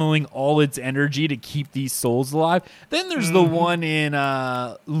it's funneling all its energy to keep these souls alive. Then there's the one in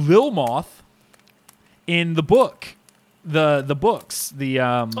Lilmoth in the book. The books, the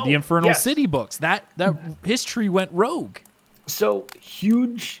Infernal City books. That history went rogue. So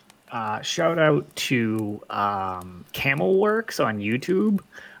huge shout out to Camelworks on YouTube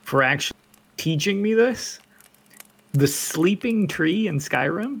for actually teaching me this. The sleeping tree in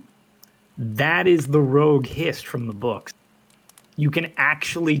Skyrim, that is the rogue hist from the books. You can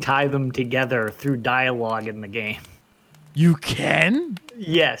actually tie them together through dialogue in the game. You can?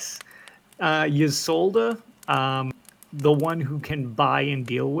 Yes. Ysolda, the one who can buy and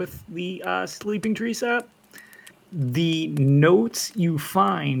deal with the sleeping tree sap, the notes you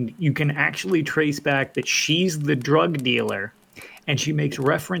find, you can actually trace back that she's the drug dealer, and she makes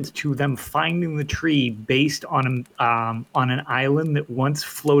reference to them finding the tree based on an island that once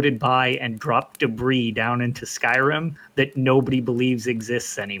floated by and dropped debris down into Skyrim that nobody believes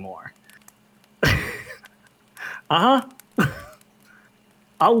exists anymore. I'll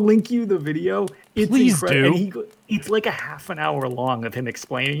link you the video. It's Please do. And it's like a half an hour long of him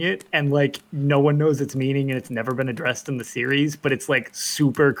explaining it, and like no one knows its meaning, and it's never been addressed in the series, but it's like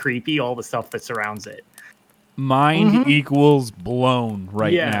super creepy, all the stuff that surrounds it. Mind equals blown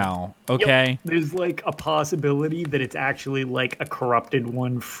now. Okay. Yep. There's like a possibility that it's actually like a corrupted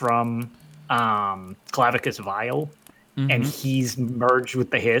one from Clavicus Vile. And he's merged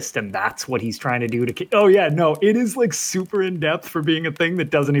with the hist, and that's what he's trying to do to... Oh, yeah, no, it is, like, super in-depth for being a thing that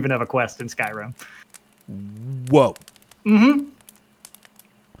doesn't even have a quest in Skyrim. Whoa.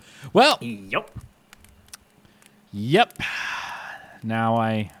 Well. Yep. Now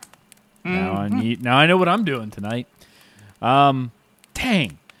I know what I'm doing tonight. Dang.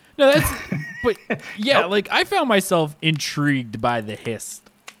 No, that's... But, yeah, like, I found myself intrigued by the hist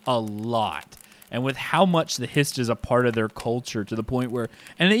a lot. And with how much the hist is a part of their culture, to the point where,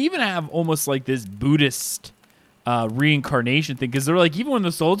 and they even have almost like this Buddhist reincarnation thing, because they're like, even when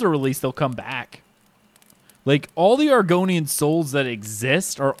the souls are released, they'll come back. Like, all the Argonian souls that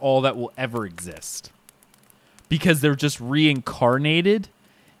exist are all that will ever exist, because they're just reincarnated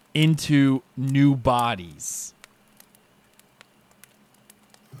into new bodies.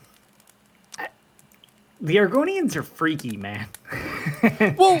 The Argonians are freaky, man.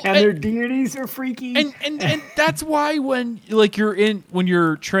 Well, and their deities are freaky. And that's why when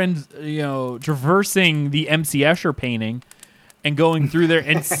you're traversing the MC Escher painting and going through there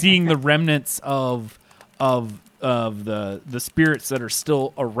and seeing the remnants of the spirits that are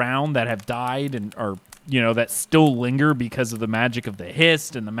still around, that have died and are, that still linger because of the magic of the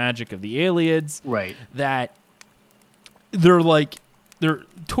hist and the magic of the Ayleids. Right. That they're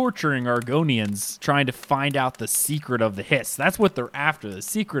torturing Argonians, trying to find out the secret of the hiss. That's what they're after, the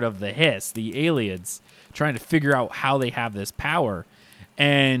secret of the hiss, the Ayleids, trying to figure out how they have this power.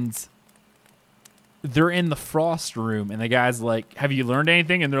 And they're in the Frost room, and the guy's like, have you learned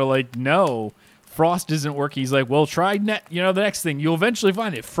anything? And they're like, no, Frost isn't working. He's like, well, try the next thing. You'll eventually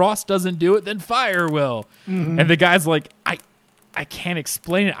find it. If Frost doesn't do it, then fire will. And the guy's like, I can't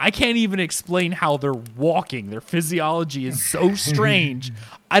explain it. I can't even explain how they're walking. Their physiology is so strange.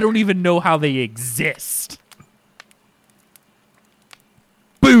 I don't even know how they exist.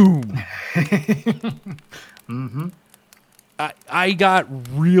 Boom. I got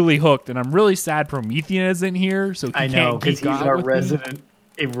really hooked, and I'm really sad Promethean isn't here. So I know, because he's our resident.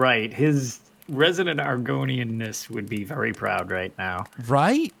 Right. His resident Argonianness would be very proud right now.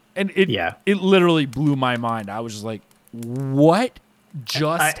 Right? And it literally blew my mind. I was just like, what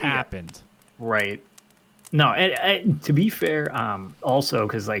just happened? Right. No, and to be fair, also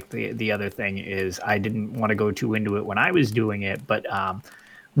because like the other thing is I didn't want to go too into it when I was doing it, but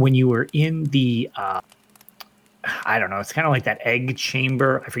when you were in the I don't know, it's kind of like that egg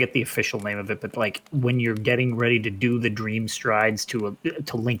chamber. I forget the official name of it, but like when you're getting ready to do the dream strides to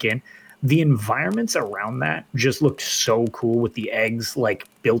link in, the environments around that just looked so cool with the eggs like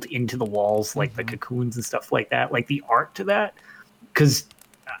built into the walls, like the cocoons and stuff like that. Like the art to that, because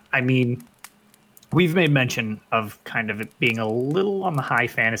I mean, we've made mention of kind of it being a little on the high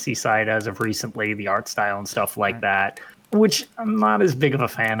fantasy side as of recently, the art style and stuff like that, which I'm not as big of a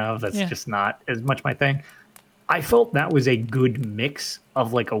fan of. That's just not as much my thing. I felt that was a good mix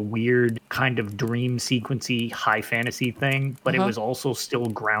of like a weird kind of dream sequency high fantasy thing, but it was also still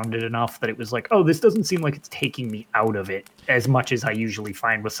grounded enough that it was like, oh, this doesn't seem like it's taking me out of it as much as I usually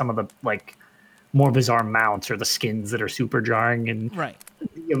find with some of the like more bizarre mounts or the skins that are super jarring and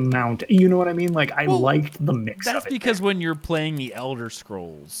the amount, you know what I mean? Like I liked the mix of it. That's because when you're playing the Elder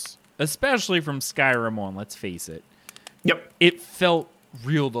Scrolls, especially from Skyrim on, let's face it, it felt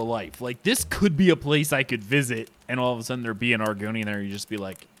real to life. Like this could be a place I could visit, and all of a sudden there'd be an Argonian there. You just be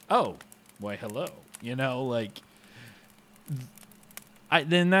like, "Oh, why, hello," you know. Like,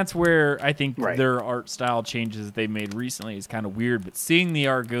 then that's where I think their art style changes that they made recently is kind of weird. But seeing the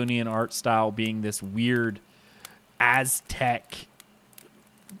Argonian art style being this weird Aztec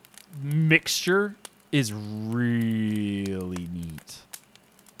mixture is really neat.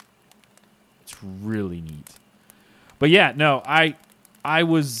 It's really neat. But yeah, no, I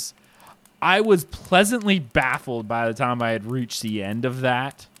was pleasantly baffled by the time I had reached the end of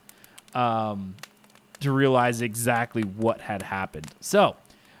that to realize exactly what had happened. So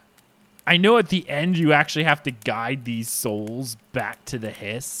I know at the end you actually have to guide these souls back to the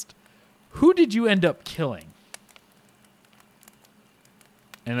Hist. Who did you end up killing?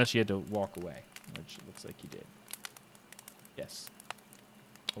 Unless you had to walk away, which it looks like you did. Yes.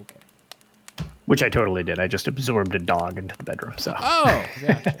 Okay. Which I totally did. I just absorbed a dog into the bedroom. So. Oh,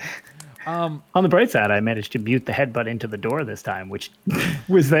 gotcha. On the bright side, I managed to mute the headbutt into the door this time, which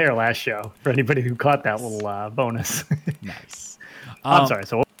was there last show for anybody who caught that little bonus. Nice. I'm sorry.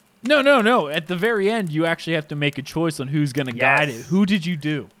 So no. At the very end, you actually have to make a choice on who's going to guide it. Who did you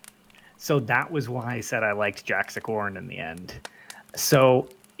do? So that was why I said I liked Jaxicorn in the end. So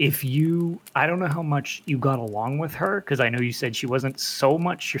I don't know how much you got along with her, because I know you said she wasn't so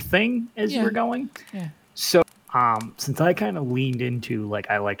much your thing as you were going. Yeah. So since I kind of leaned into, like,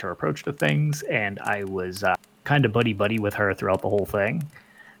 I liked her approach to things, and I was kind of buddy-buddy with her throughout the whole thing,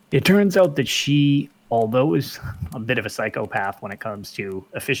 it turns out that she, although is a bit of a psychopath when it comes to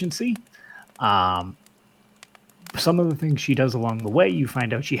efficiency, some of the things she does along the way, you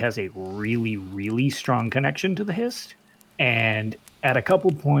find out she has a really, really strong connection to the Hist. And at a couple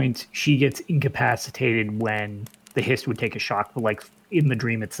points, she gets incapacitated when the Hist would take a shock, like in the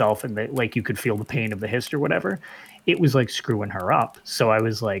dream itself, and like you could feel the pain of the Hist or whatever. It was like screwing her up. So I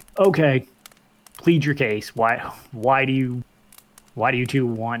was like, okay, plead your case. Why do you two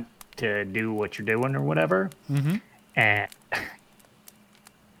want to do what you're doing or whatever? Mm-hmm. And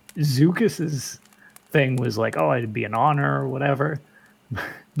Zukas's thing was like, oh, it'd be an honor or whatever.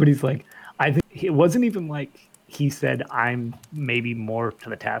 But he's like, I think it wasn't even like he said I'm maybe more to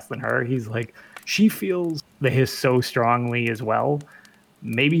the task than her. He's like, she feels the Hist so strongly as well.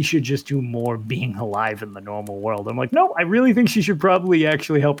 Maybe you should just do more being alive in the normal world. I'm like, no, I really think she should probably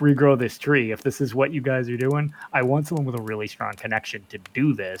actually help regrow this tree. If this is what you guys are doing, I want someone with a really strong connection to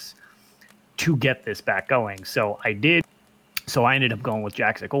do this, to get this back going. So I did. So I ended up going with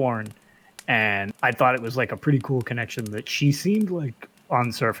Jaxicorn, and I thought it was like a pretty cool connection that she seemed like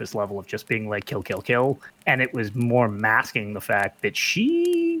on surface level of just being like kill, kill, kill. And it was more masking the fact that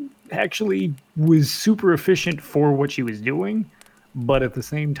she actually was super efficient for what she was doing, but at the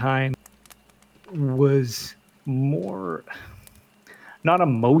same time was more, not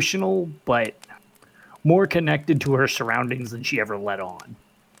emotional, but more connected to her surroundings than she ever let on.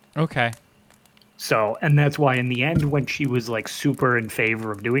 Okay. So, and that's why in the end, when she was like super in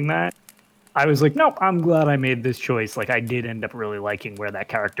favor of doing that, I was like, nope, I'm glad I made this choice. Like, I did end up really liking where that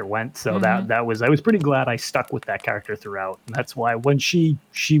character went. So I was pretty glad I stuck with that character throughout. And that's why when she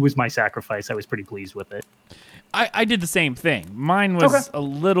was my sacrifice, I was pretty pleased with it. I did the same thing. Mine was a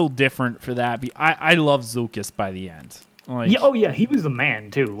little different for that. I love Zukas by the end. Like, yeah, he was the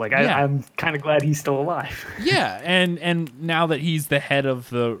man too. Like, I'm kind of glad he's still alive. Yeah, and now that he's the head of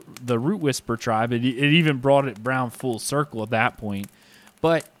the Root Whisper tribe, it even brought it Brown full circle at that point.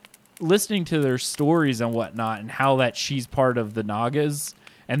 But listening to their stories and whatnot, and how that she's part of the Nagas,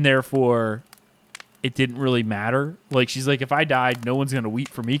 and therefore it didn't really matter. Like, she's like, if I died, no one's going to weep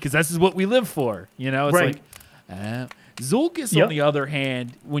for me because this is what we live for. You know, it's Right. like, Zulkis, on the other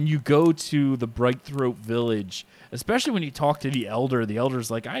hand, when you go to the Brightthroat village, especially when you talk to the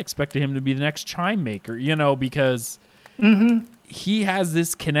elder's like, I expected him to be the next chime maker, you know, because he has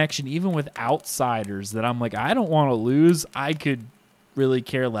this connection even with outsiders that I'm like, I don't want to lose. I could really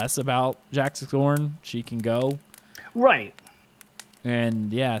care less about Jax Thorne. She can go. Right.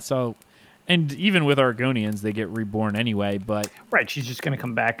 And yeah, so, and even with Argonians, they get reborn anyway, but Right. She's just going to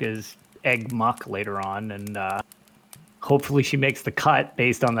come back as Egg Muck later on, and hopefully she makes the cut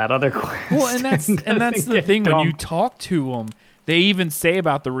based on that other quest. well, and that's doesn't the get thing when you dumped. talk to them, they even say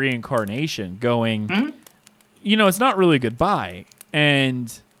about the reincarnation going, you know, it's not really goodbye.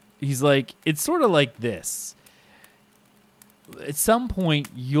 And he's like, it's sort of like this. At some point,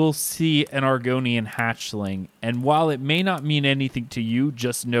 you'll see an Argonian hatchling, and while it may not mean anything to you,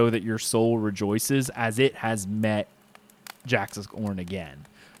 just know that your soul rejoices as it has met Jax's Orn again.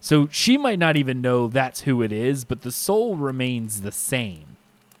 So she might not even know that's who it is, but the soul remains the same.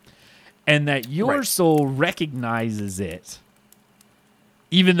 And that your Right. soul recognizes it,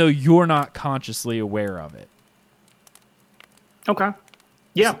 even though you're not consciously aware of it. Okay.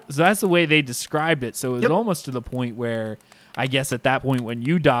 Yeah. So that's the way they described it. So it was almost to the point where, I guess at that point when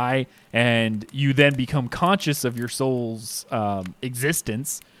you die and you then become conscious of your soul's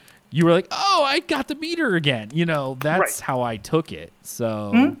existence, you were like, oh, I got to meet her again. You know, that's Right. how I took it.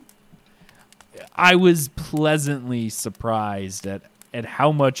 So I was pleasantly surprised at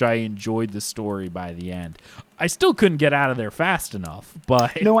how much I enjoyed the story by the end. I still couldn't get out of there fast enough,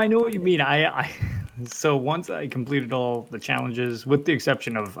 but No, I know what you mean. So once I completed all the challenges, with the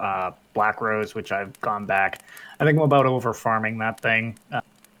exception of Black Rose, which I've gone back, I think I'm about over farming that thing.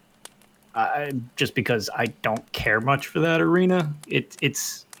 Just because I don't care much for that arena.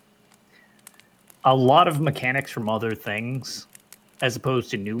 It's a lot of mechanics from other things, as opposed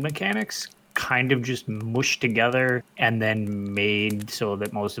to new mechanics, kind of just mushed together and then made so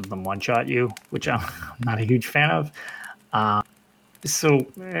that most of them one-shot you, which I'm not a huge fan of. I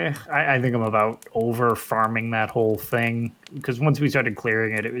think I'm about over farming that whole thing, because once we started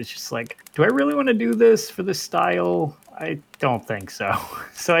clearing it, it was just like, do I really want to do this for this style? I don't think so.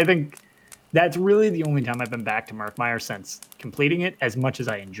 So I think that's really the only time I've been back to Murkmire since completing it. As much as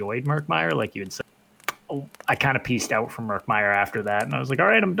I enjoyed Murkmire, like you had said, I kind of pieced out from Murkmire after that, and I was like, all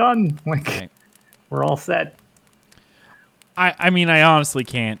right, I'm done. Like, Right. we're all set. I mean, I honestly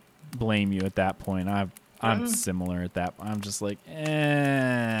can't blame you at that point. I'm similar at that. I'm just like,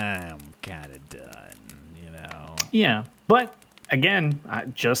 I'm kind of done, you know. Yeah, but again,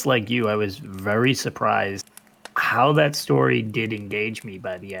 just like you, I was very surprised how that story did engage me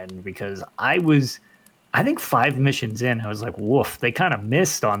by the end, because I think 5 missions in, I was like, woof, they kind of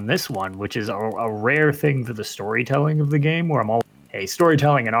missed on this one, which is a rare thing for the storytelling of the game, where I'm all, hey,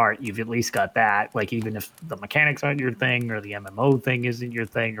 storytelling and art, you've at least got that. Like, even if the mechanics aren't your thing, or the MMO thing isn't your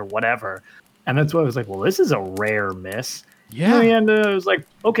thing, or whatever. And that's why I was like, well, this is a rare miss. Yeah. And I was like,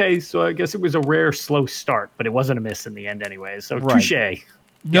 okay, so I guess it was a rare, slow start, but it wasn't a miss in the end anyway. So Right. touche.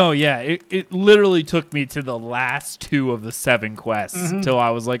 No, yeah. It literally took me to the last 2 of the 7 quests till I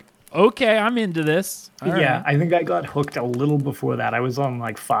was like, okay, I'm into this. All Yeah, right. I think I got hooked a little before that. I was on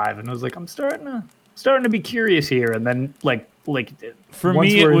like 5, and I was like, I'm starting to be curious here. And then like For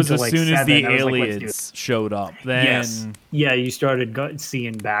once me, it we're was into, as like, soon as 7, the I was like, let's do it. aliens showed up. Then Yes. Yeah, you started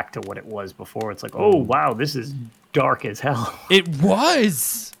seeing back to what it was before. It's like, oh wow, this is dark as hell. it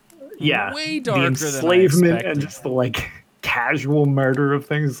was Yeah, way the darker enslavement than I and expected. just the like casual murder of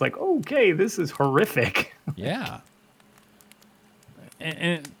things. It's like, okay, this is horrific. Yeah.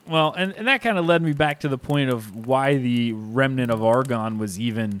 And that kind of led me back to the point of why the remnant of Argon was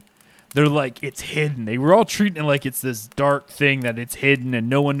even. They're like, it's hidden. They were all treating it like it's this dark thing that it's hidden and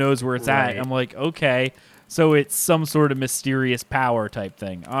no one knows where it's at. Right. I'm like, okay, so it's some sort of mysterious power type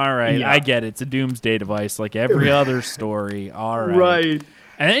thing. All right, Yeah. I get it. It's a doomsday device like every other story. All right.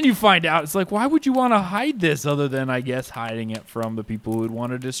 And then you find out, it's like, why would you want to hide this other than, I guess, hiding it from the people who would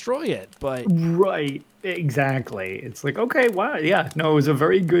want to destroy it? But Right, exactly. It's like, okay, wow, yeah, no, it was a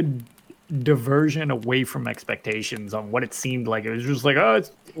very good diversion away from expectations on what it seemed like. It was just like, oh,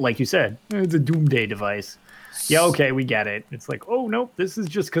 it's like you said, it's a doomsday device. Yeah, okay, we get it. It's like, oh, nope, this is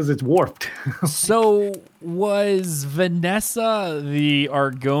just because it's warped. So was Vanessa the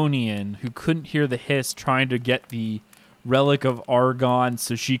Argonian who couldn't hear the hiss trying to get the relic of Argon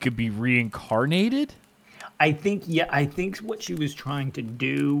so she could be reincarnated? I think what she was trying to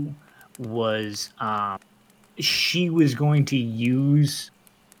do was she was going to use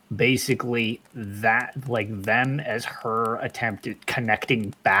basically that like them as her attempt at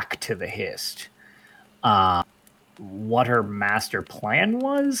connecting back to the Hist. What her master plan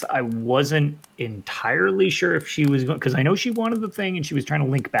was, I wasn't entirely sure if she was going, because I know she wanted the thing and she was trying to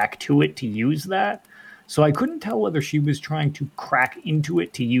link back to it to use that. So I couldn't tell whether she was trying to crack into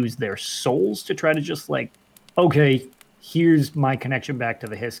it to use their souls to try to just like, okay, here's my connection back to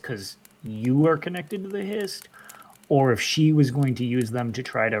the Hist because you are connected to the Hist, or if she was going to use them to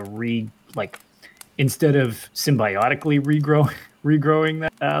try to instead of symbiotically regrowing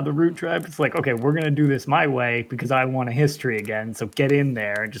the root tribe, it's like, okay, we're gonna do this my way because I want a history again. So get in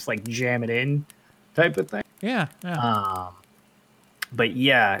there and just like jam it in, type of thing. Yeah. But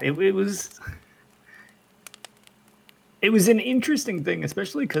yeah, it was an interesting thing,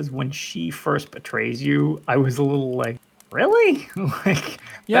 especially because when she first betrays you, I was a little like, really?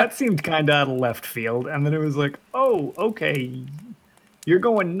 That seemed kind of out of left field. And then it was like, oh, okay, you're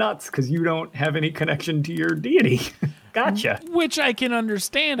going nuts because you don't have any connection to your deity. Gotcha. Which I can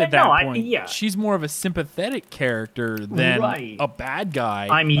understand at that point. She's more of a sympathetic character than a bad guy.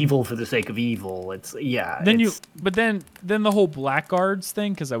 I'm evil for the sake of evil. But then the whole blackguards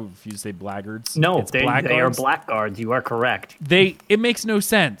thing, because I refuse to say blackguards. No, they are blackguards. You are correct. It makes no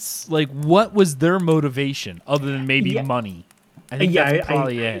sense. Like, what was their motivation other than maybe money? I think that's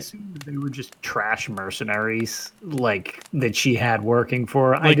probably it. I assumed they were just trash mercenaries, like that she had working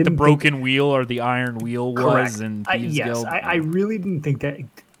for. Like the broken wheel or the iron wheel was in Thieves Guild. I really didn't think that.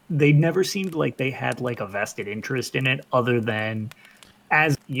 They never seemed like they had like a vested interest in it, other than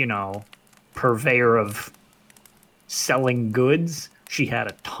as purveyor of selling goods. She had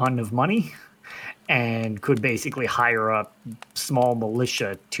a ton of money and could basically hire up small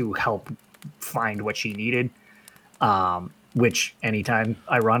militia to help find what she needed. Which anytime,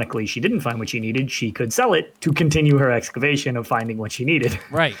 ironically, she didn't find what she needed, she could sell it to continue her excavation of finding what she needed.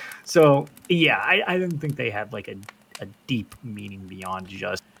 Right. So, yeah, I didn't think they had like a deep meaning beyond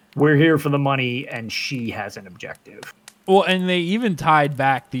just, we're here for the money and she has an objective. Well, and they even tied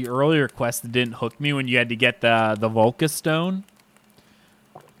back the earlier quest that didn't hook me when you had to get the Volca Stone.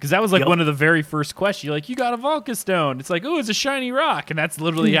 Because that was like one of the very first quests. You're like, you got a Volca Stone. It's like, oh, it's a shiny rock. And that's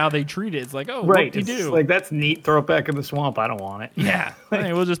literally how they treat it. It's like, oh, right. What do you do? Like, that's neat. Throw it back in the swamp. I don't want it. Yeah.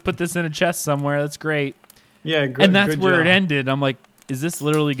 Hey, we'll just put this in a chest somewhere. That's great. Yeah, good. And that's where it ended. I'm like, is this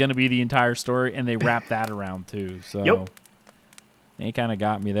literally going to be the entire story? And they wrapped that around too. So they kind of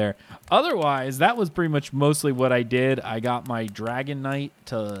got me there. Otherwise, that was pretty much mostly what I did. I got my Dragon Knight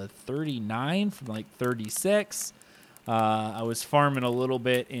to 39 from like 36. I was farming a little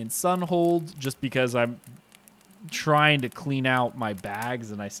bit in Sunhold just because I'm trying to clean out my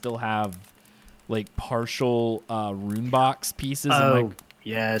bags and I still have like partial rune box pieces.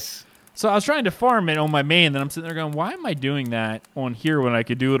 Yes. So I was trying to farm it on my main, then I'm sitting there going, why am I doing that on here when I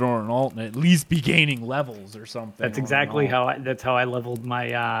could do it on an alt and at least be gaining levels or something? That's exactly how I leveled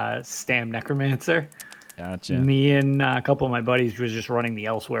my Stam Necromancer. Gotcha. Me and a couple of my buddies was just running the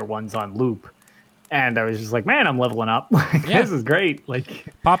Elsewhere ones on loop. And I was just like, man, I'm leveling up. This is great.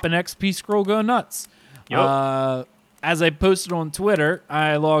 Like, pop an XP scroll, go nuts. Yep. As I posted on Twitter,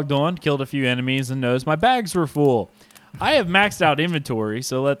 I logged on, killed a few enemies, and noticed my bags were full. I have maxed out inventory,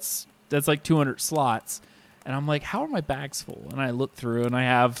 so that's like 200 slots. And I'm like, how are my bags full? And I look through, and I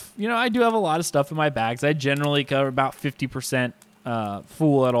have, I do have a lot of stuff in my bags. I generally cover about 50%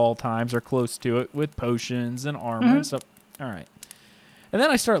 full at all times, or close to it, with potions and armor and stuff. All right. And then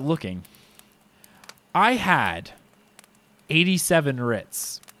I start looking. I had 87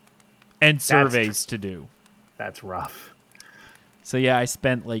 writs and surveys to do. That's rough. So yeah, I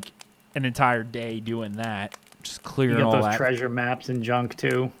spent like an entire day doing that, just clearing all that. You got those treasure maps and junk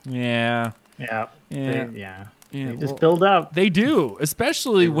too. Yeah. Yeah. Yeah. They just build up. They do,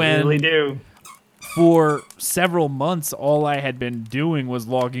 especially when really do. For several months, all I had been doing was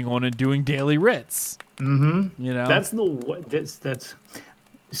logging on and doing daily writs. Mm-hmm. That's.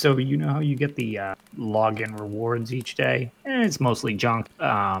 So you know how you get the login rewards each day? It's mostly junk.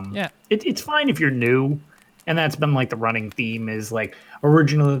 It's fine if you're new, and that's been like the running theme is like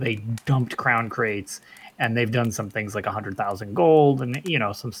originally they dumped crown crates, and they've done some things like 100,000 gold, and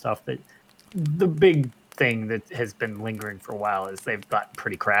some stuff that the big thing that has been lingering for a while is they've gotten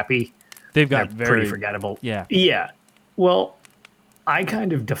pretty crappy. They've got pretty forgettable. Yeah. Yeah. Well, I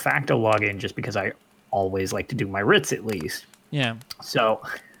kind of de facto log in just because I always like to do my writs at least. Yeah. So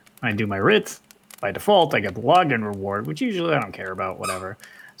I do my writs. By default, I get the login reward, which usually I don't care about, whatever.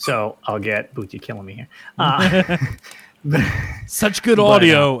 So I'll get... Boots, you're killing me here. Such good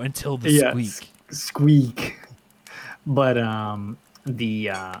audio until the squeak. Squeak. But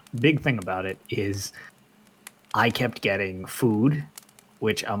the big thing about it is I kept getting food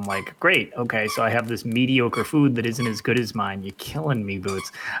which I'm like, great. Okay, so I have this mediocre food that isn't as good as mine. You're killing me,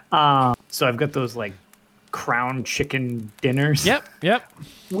 Boots. So I've got those like crown chicken dinners. Yep.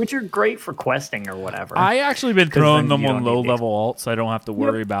 Which are great for questing or whatever. I actually been throwing them on low low-level alts, so I don't have to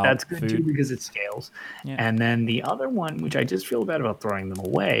worry about that's good food. too because it scales. Yeah. And then the other one, which I just feel bad about throwing them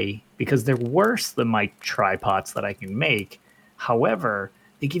away because they're worse than my tripods that I can make. However,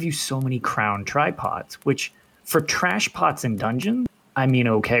 they give you so many crown tripods, which for trash pots in dungeons, I mean,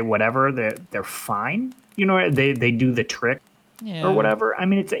 okay, whatever, they're fine. You know, they do the trick or whatever. I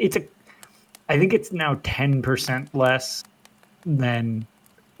mean, I think it's now 10% less than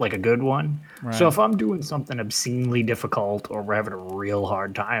like a good one. Right. So if I'm doing something obscenely difficult or we're having a real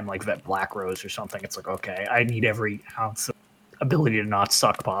hard time, like that Black Rose or something, it's like, okay, I need every ounce of ability to not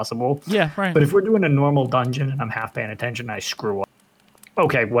suck possible. Yeah, right. But if we're doing a normal dungeon and I'm half paying attention, I screw up.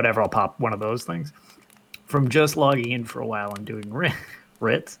 Okay, whatever, I'll pop one of those things. From just logging in for a while and doing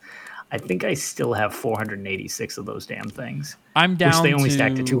writs, I think I still have 486 of those damn things. I'm down which they only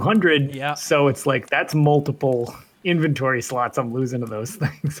stack to 200. Yeah. So it's like, that's multiple inventory slots I'm losing to those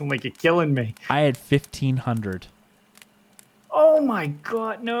things. I'm like, you're killing me. I had 1,500. Oh my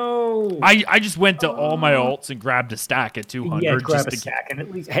god, no! I just went to all my alts and grabbed a stack at 200. Yeah, grab a stack, and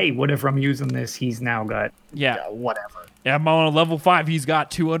at least, hey, whatever I'm using this, he's now got whatever. Yeah, I'm on a level 5. He's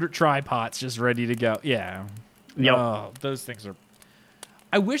got 200 tripods just ready to go. Yeah. Yep. Oh, those things are.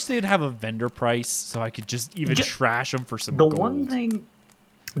 I wish they'd have a vendor price so I could just even trash them for some gold. The one thing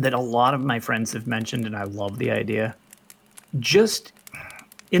that a lot of my friends have mentioned, and I love the idea, just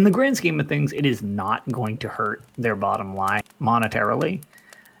in the grand scheme of things, it is not going to hurt their bottom line monetarily.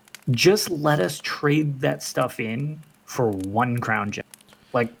 Just let us trade that stuff in for 1 crown gem,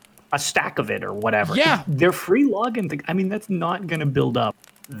 like a stack of it or whatever. Yeah. They're free login. I mean, that's not going to build up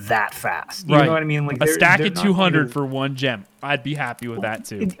that fast. You know what I mean? Like a stack at 200 for 1 gem. I'd be happy with that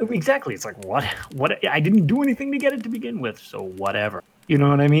too. Exactly. It's like, what? I didn't do anything to get it to begin with, so whatever. You know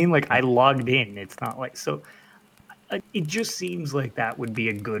what I mean? Like, I logged in. It's not like, so it just seems like that would be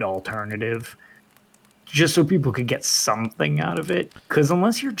a good alternative just so people could get something out of it. Because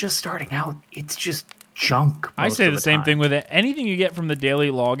unless you're just starting out, it's just junk. I say the same thing with it. Anything you get from the daily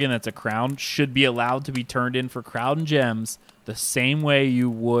login that's a crown should be allowed to be turned in for crown gems the same way you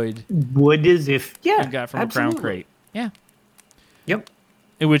would as if you got from a crown crate. Yeah. Yep.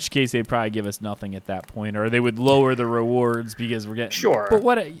 In which case they'd probably give us nothing at that point, or they would lower the rewards because we're getting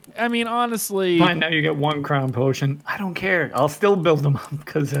But I mean, honestly, fine. Now you get 1 crown potion. I don't care. I'll still build them up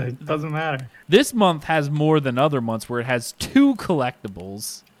because it doesn't matter. This month has more than other months where it has 2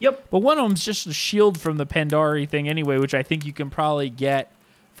 collectibles. Yep. But one of them's just a shield from the Pandari thing anyway, which I think you can probably get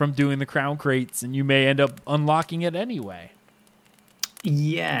from doing the crown crates, and you may end up unlocking it anyway.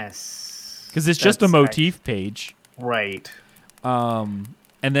 Yes. Because it's just a motif page. Right.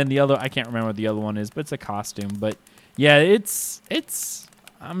 And then the other, I can't remember what the other one is, but it's a costume. But yeah,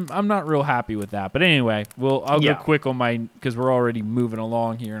 I'm not real happy with that. But anyway, I'll go quick on because we're already moving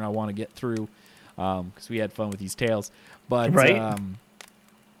along here, and I want to get through because we had fun with these tales. But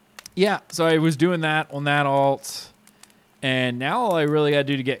so I was doing that on that alt, and now all I really got to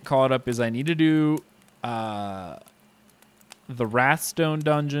do to get caught up is I need to do the Wrathstone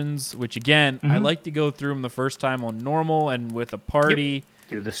dungeons, which again, I like to go through them the first time on normal and with a party. Yep.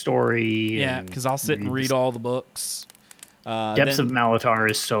 Do the story. Yeah, because I'll sit and read all the books. Depths of Malatar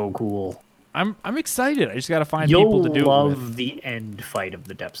is so cool. I'm excited. I just got to find people to do it with. You'll love the end fight of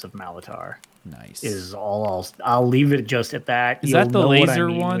the Depths of Malatar. Nice. Is all I'll leave it just at that. Is that the laser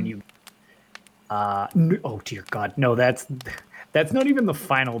one? Oh dear God, no. That's not even the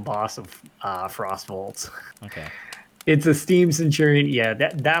final boss of Frostvolts. Okay. It's a Steam Centurion. Yeah,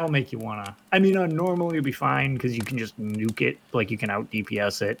 that'll make you wanna. I mean, normally it'll be fine because you can just nuke it, like you can out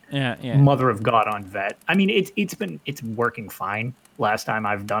DPS it. Yeah. Mother of God on Vet. I mean, it's working fine. Last time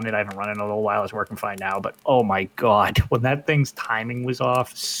I've done it, I haven't run it in a little while. It's working fine now, but oh my God, when that thing's timing was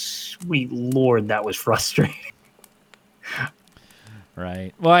off, sweet Lord, that was frustrating.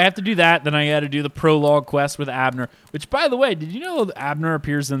 Right. Well, I have to do that. Then I got to do the prologue quest with Abner. Which, by the way, did you know that Abner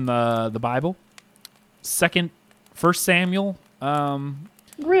appears in the Bible? 1 Samuel.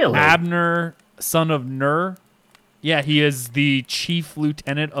 Really? Abner, son of Ner. Yeah, he is the chief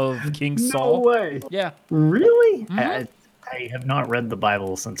lieutenant of King Saul. No way. Yeah. Really? Mm-hmm. I have not read the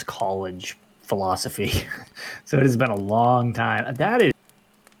Bible since college philosophy, so it has been a long time.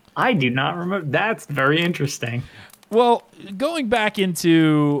 I do not remember. That's very interesting. Well, going back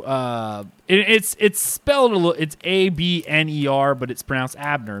into it's spelled a little. It's Abner, but it's pronounced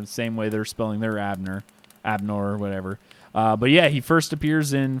Abner, the same way they're spelling their Abner or whatever. But yeah, he first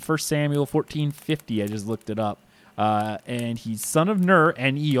appears in 1 Samuel 14:50. I just looked it up. and he's son of Ner,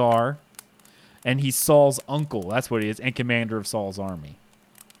 Ner, and he's Saul's uncle. That's what he is, and commander of Saul's army.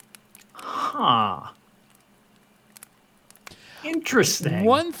 Huh. Interesting.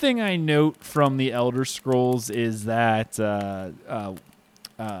 One thing I note from the Elder Scrolls is that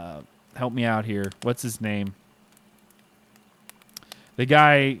help me out here. What's his name? The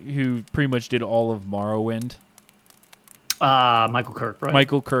guy who pretty much did all of Morrowind. Michael Kirkbride.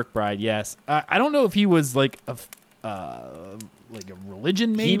 Michael Kirkbride, yes. I don't know if he was like a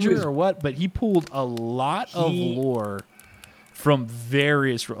religion major or what, but he pulled a lot of lore from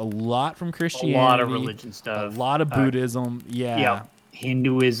a lot from Christianity, a lot of religion stuff, a lot of Buddhism,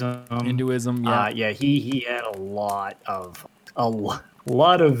 Hinduism, yeah. He had a lot of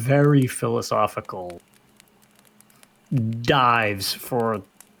very philosophical dives for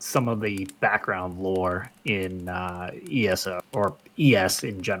some of the background lore in ESO or ES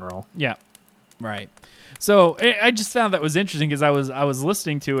in general. Yeah, right. So I just found that was interesting because I was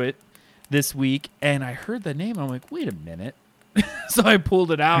listening to it this week and I heard the name. And I'm like, wait a minute. So I pulled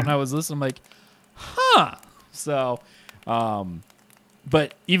it out and I was listening. I'm like, huh. So,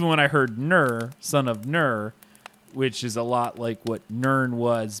 but even when I heard Ner, son of Ner, which is a lot like what Nirn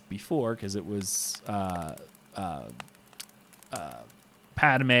was before, because it was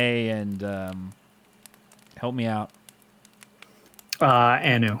Padme and help me out.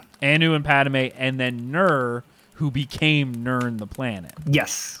 Anu and Padme, and then Ner, who became Nirn the planet.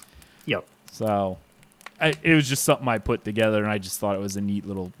 Yes. Yep. So it was just something I put together, and I just thought it was a neat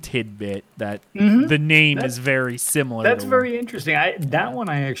little tidbit that the name is very similar. That's very interesting. That one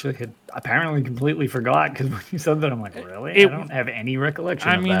I actually had apparently completely forgot, because when you said that, I'm like, really? I don't have any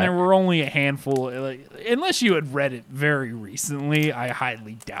recollection of that. There were only a handful. Unless you had read it very recently, I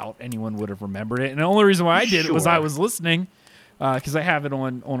highly doubt anyone would have remembered it. And the only reason why I did it was I was listening, because I have it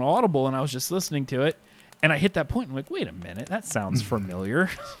on Audible, and I was just listening to it, and I hit that point, and I'm like, wait a minute, that sounds familiar.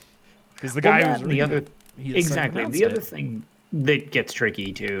 Because the guy was the other... Exactly. The other thing that gets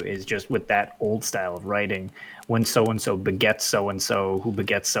tricky too is just with that old style of writing, when so-and-so begets so-and-so who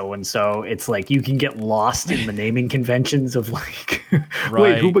begets so-and-so, it's like you can get lost in the naming conventions of like,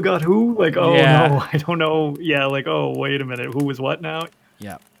 wait, who begot who? Like, no, I don't know. Yeah, like, oh, wait a minute, who was what now?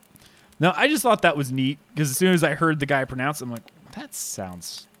 Yeah. No, I just thought that was neat, because as soon as I heard the guy pronounce it, I'm like, that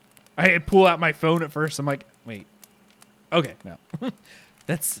sounds... I had pull out my phone at first. I'm like, wait. Okay, no.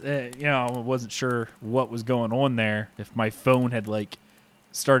 That's, I wasn't sure what was going on there. If my phone had,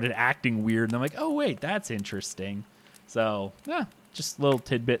 started acting weird. And I'm like, oh, wait, that's interesting. So, just a little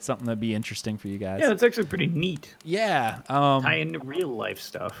tidbit, something that'd be interesting for you guys. Yeah, that's actually pretty neat. Yeah. Tie into real life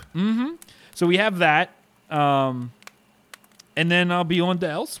stuff. Mm-hmm. So we have that. And then I'll be on to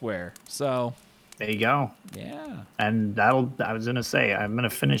Elsewhere. So... There you go. Yeah. And I was going to say, I'm going to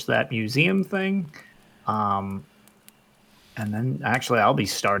finish that museum thing. And then actually I'll be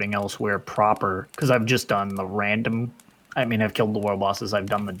starting Elsewhere proper, because I've just done the random. I've killed the world bosses. I've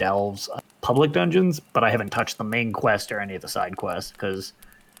done the delves, public dungeons, but I haven't touched the main quest or any of the side quests, because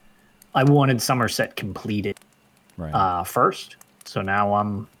I wanted Somerset completed first. So now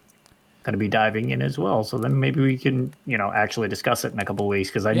I'm going to be diving in as well. So then maybe we can, actually discuss it in a couple of weeks,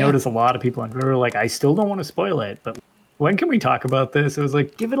 because I noticed a lot of people on Twitter were like, I still don't want to spoil it, but when can we talk about this? It was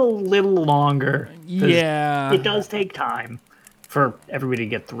like, give it a little longer. Yeah. It does take time for everybody to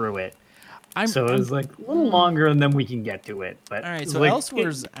get through it. So it was like a little longer, and then we can get to it. But all right, so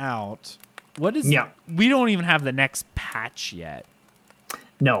Elsewhere's out. What is... Yeah. We don't even have the next patch yet.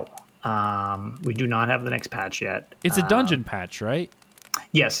 No. We do not have the next patch yet. It's a dungeon patch, right?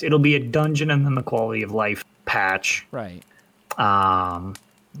 Yes, it'll be a dungeon and then the quality of life patch. Right.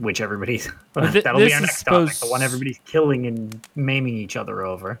 Which everybody's... that'll be our next topic. The one everybody's killing and maiming each other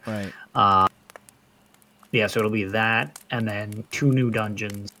over. Right. Yeah, so it'll be that, and then 2 new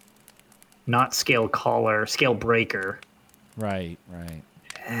dungeons. Not Scale Caller, Scale Breaker. Right.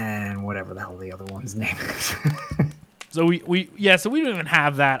 And whatever the hell the other one's name is. So we don't even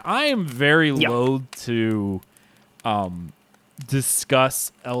have that. I am very loath to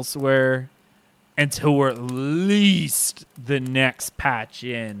discuss Elsewhere until we're at least the next patch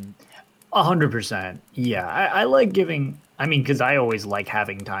in. 100%. Yeah, I like giving... because I always like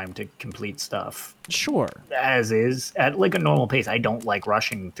having time to complete stuff. Sure. As is. At a normal pace, I don't like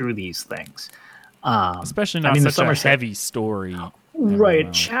rushing through these things. Especially not such a heavy story.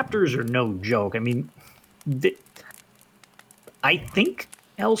 Right. Chapters are no joke. I think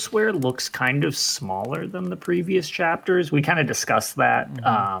Elsewhere looks kind of smaller than the previous chapters. We kind of discussed that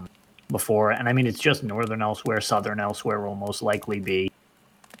before. And it's just Northern Elsewhere. Southern Elsewhere will most likely be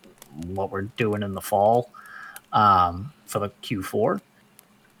what we're doing in the fall. For the Q4,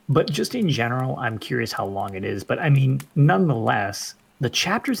 But just in general, I'm curious how long it is. But I mean, nonetheless, the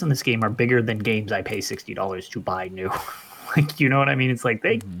chapters in this game are bigger than games I pay $60 to buy new. Like, you know what I mean? It's like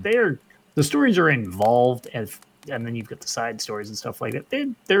they're the stories are involved, and then you've got the side stories and stuff like that.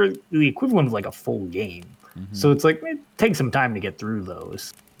 They're the equivalent of like a full game. So it's like it takes some time to get through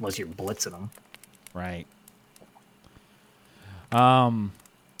those, unless you're blitzing them. Right.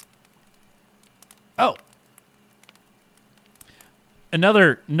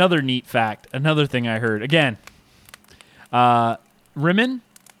 Another neat fact, another thing I heard. Again, Rimmon,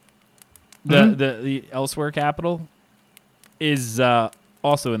 the Elsewhere capital, is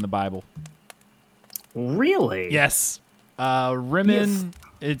also in the Bible. Really? Yes. Rimmon,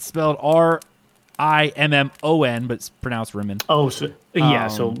 it's spelled Rimmon, but it's pronounced Rimmon. Oh, so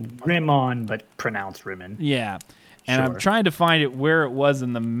so Rimmon, but pronounced Rimmon. Yeah. And I'm trying to find it where it was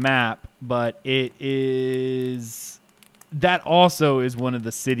in the map, but it is... That also is one of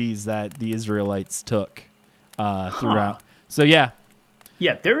the cities that the Israelites took throughout. So, yeah.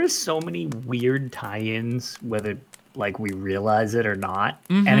 Yeah, there is so many weird tie-ins, whether like we realize it or not.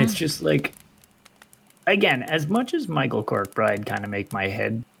 And it's just like, again, as much as Michael Kirkbride kind of make my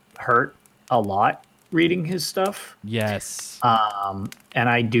head hurt a lot reading his stuff. Yes. And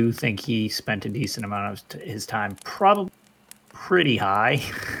I do think he spent a decent amount of his time probably pretty high.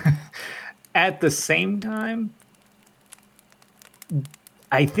 At the same time,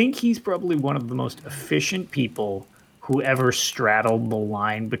 I think he's probably one of the most efficient people who ever straddled the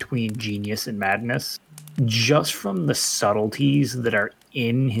line between genius and madness, just from the subtleties that are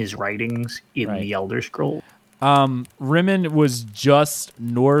in his writings in the Elder Scrolls. Rimmon was just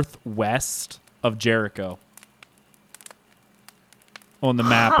northwest of Jericho on the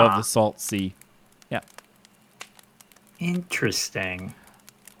map of the Salt Sea. Yeah. Interesting.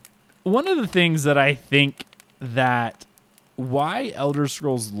 One of the things that I think that why Elder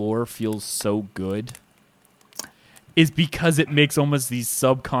Scrolls lore feels so good is because it makes almost these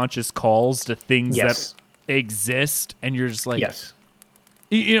subconscious calls to things that exist, and you're just like,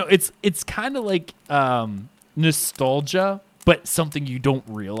 you know, it's kind of like nostalgia, but something you don't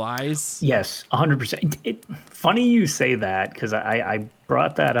realize. Yes, 100%. Funny you say that, because I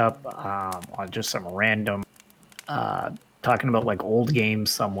brought that up on just some random talking about like old games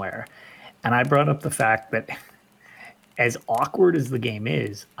somewhere, and I brought up the fact that as awkward as the game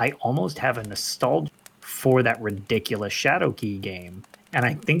is, I almost have a nostalgia for that ridiculous Shadowkey game. And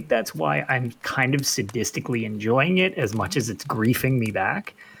I think that's why I'm kind of sadistically enjoying it as much as it's griefing me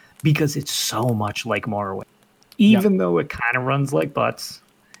back, because it's so much like Morrowind. Even though it kind of runs like butts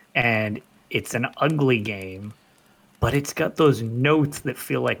and it's an ugly game, but it's got those notes that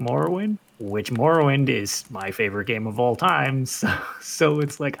feel like Morrowind, which Morrowind is my favorite game of all time. So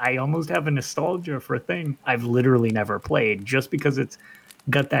it's like I almost have a nostalgia for a thing I've literally never played, just because it's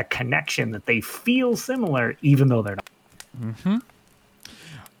got that connection that they feel similar, even though they're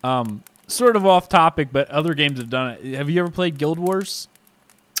not. Sort of off topic, but other games have done it. Have you ever played Guild Wars?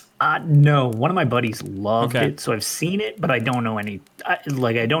 No, one of my buddies loved it, so I've seen it, but I don't know I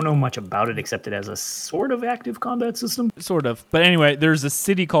don't know much about it, except it has a sort of active combat system. Sort of. But anyway, there's a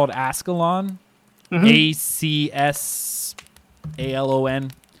city called Ascalon. Acsalon.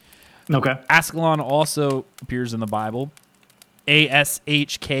 Okay. Ascalon also appears in the Bible. Ashkelon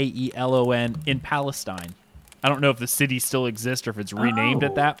in Palestine. I don't know if the city still exists or if it's renamed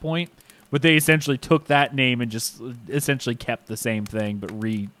at that point. But they essentially took that name and just essentially kept the same thing, but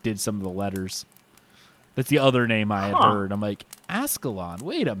redid some of the letters. That's the other name I had heard. I'm like, Ascalon,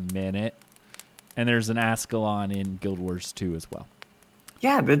 wait a minute. And there's an Ascalon in Guild Wars 2 as well.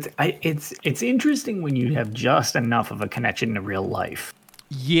 Yeah, but it's interesting when you have just enough of a connection to real life.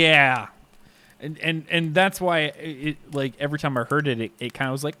 Yeah. And that's why it like every time I heard it, it kind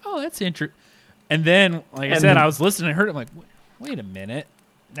of was like, oh, that's interesting. And then, like I said, I was listening and heard it. I'm like, wait a minute.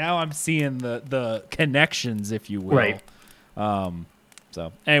 Now I'm seeing the connections, if you will. Right.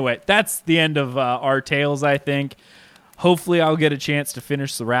 So anyway, that's the end of our tales, I think. Hopefully I'll get a chance to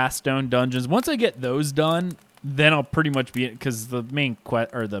finish the Wrathstone dungeons. Once I get those done, then I'll pretty much be, because the main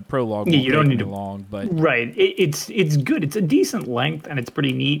quest or the prologue won't you don't take need me long. But right, it's good. It's a decent length and it's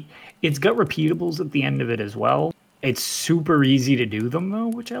pretty neat. It's got repeatables at the end of it as well. It's super easy to do them though,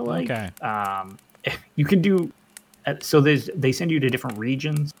 which I like. Okay. You can do. So they send you to different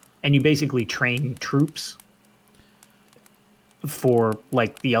regions, and you basically train troops for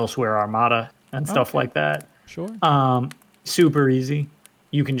like the Elsewhere Armada and stuff like that. Sure. Super easy.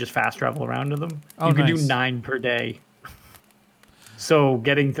 You can just fast travel around to them. You can do 9 per day. So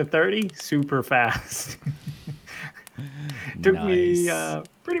getting to 30, super fast. Took me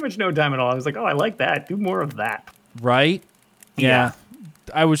pretty much no time at all. I was like, oh, I like that. Do more of that. Right? Yeah.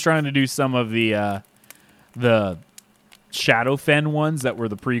 I was trying to do some of the Shadowfen ones that were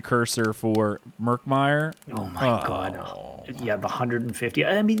the precursor for Murkmire. Oh my god! Yeah, the 150.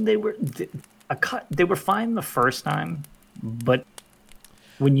 I mean, they were fine the first time, but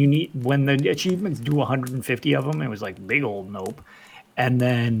when the achievements do 150 of them, it was like big old nope. And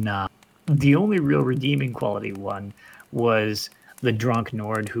then the only real redeeming quality one was the drunk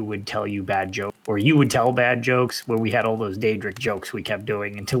Nord who would tell you bad jokes, or you would tell bad jokes, where we had all those Daedric jokes we kept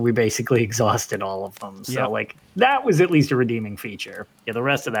doing until we basically exhausted all of them. So like that was at least a redeeming feature. Yeah, the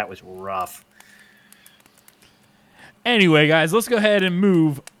rest of that was rough. Anyway, guys, let's go ahead and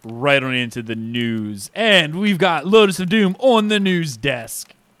move right on into the news. And we've got Lotus of Doom on the news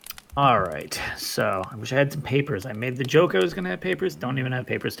desk. All right. So I wish I had some papers. I made the joke I was going to have papers. Don't even have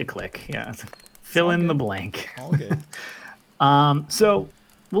papers to click. Yeah. Fill in the blank. All good. So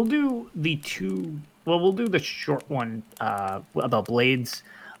we'll do the short one about Blades.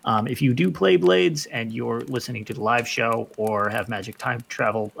 If you do play Blades and you're listening to the live show or have magic time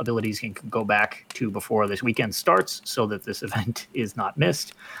travel abilities, you can go back to before this weekend starts so that this event is not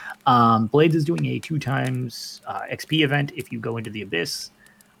missed. Blades is doing a 2x XP event if you go into the Abyss.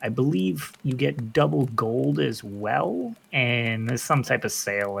 I believe you get double gold as well, and there's some type of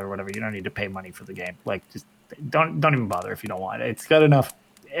sale or whatever. You don't need to pay money for the game. Like, just don't even bother if you don't want it. It's got enough.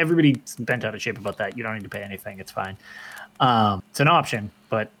 Everybody's bent out of shape about that. You don't need to pay anything. It's fine. It's an option,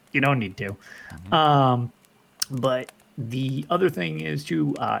 but you don't need to. But the other thing is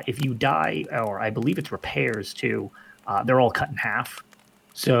too, if you die, or I believe it's repairs too, they're all cut in half.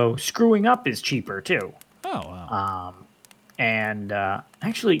 So screwing up is cheaper too. Oh, wow. And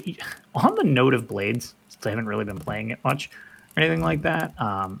actually, on the note of Blades, since I haven't really been playing it much or anything like that,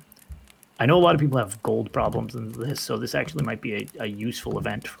 I know a lot of people have gold problems in this, so this actually might be a useful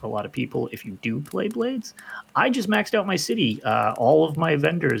event for a lot of people if you do play Blades. I just maxed out my city. All of my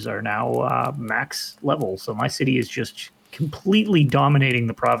vendors are now max level, so my city is just completely dominating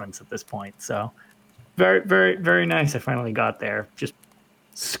the province at this point. So very, very, very nice. I finally got there. Just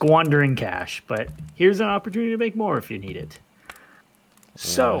squandering cash, but here's an opportunity to make more if you need it.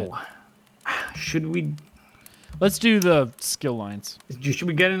 So, should we... Let's do the skill lines. Should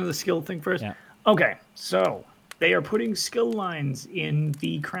we get into the skill thing first? Yeah. Okay, so they are putting skill lines in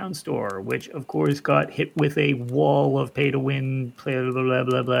the Crown Store, which of course got hit with a wall of pay to win, blah, blah, blah,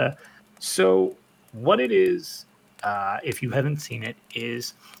 blah, blah. So what it is, if you haven't seen it,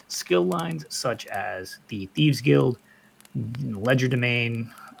 is skill lines such as the Thieves Guild,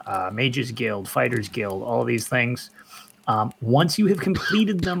 Legerdemain, Mages Guild, Fighters Guild, all these things. Once you have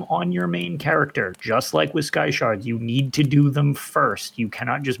completed them on your main character, just like with Sky Shards, you need to do them first. You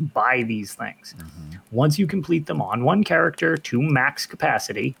cannot just buy these things. Once you complete them on one character to max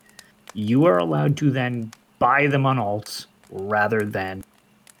capacity, you are allowed to then buy them on alts rather than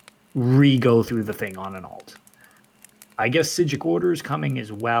re-go through the thing on an alt. I guess Psijic Order is coming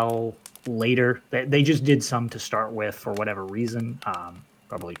as well later. They just did some to start with for whatever reason.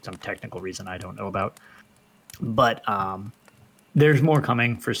 Probably some technical reason I don't know about. But there's more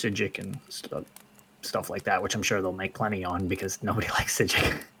coming for Psijic and stuff like that, which I'm sure they'll make plenty on because nobody likes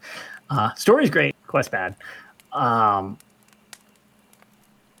Psijic. Story's great, quest bad.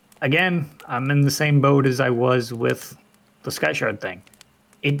 Again, I'm in the same boat as I was with the Sky Shard thing.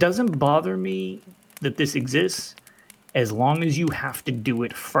 It doesn't bother me that this exists as long as you have to do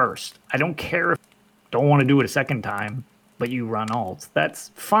it first. I don't care if you don't want to do it a second time, but you run alts. That's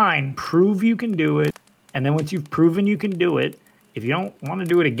fine. Prove you can do it. And then once you've proven you can do it, if you don't want to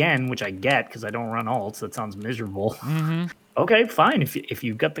do it again, which I get because I don't run alts, that sounds miserable. Okay, fine. If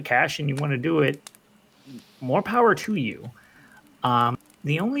you've got the cash and you want to do it, more power to you.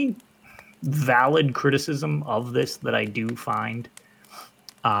 The only valid criticism of this that I do find,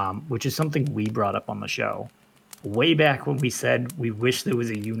 which is something we brought up on the show, way back when we said we wish there was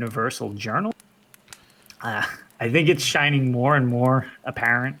a universal journal, I think it's shining more and more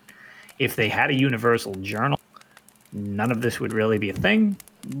apparent. If they had a universal journal, none of this would really be a thing,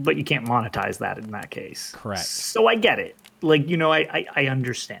 but you can't monetize that in that case. Correct. So I get it. Like, you know, I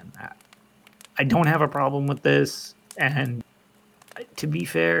understand that. I don't have a problem with this. And to be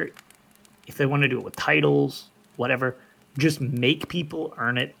fair, if they want to do it with titles, whatever, just make people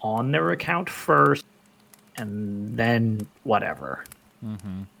earn it on their account first and then whatever.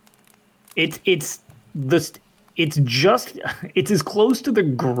 It's as close to the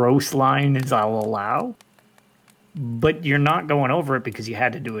gross line as I'll allow, but you're not going over it because you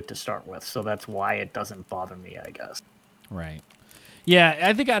had to do it to start with. So that's why it doesn't bother me, I guess. Right. Yeah,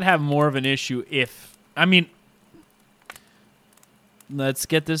 I think I'd have more of an issue if, let's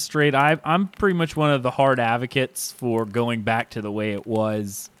get this straight. I'm pretty much one of the hard advocates for going back to the way it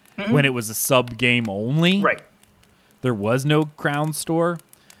was when it was a sub game only. Right. There was no Crown Store.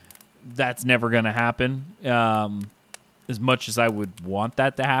 That's never going to happen. As much as I would want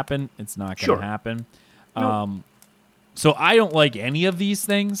that to happen, it's not going to happen. Nope. So I don't like any of these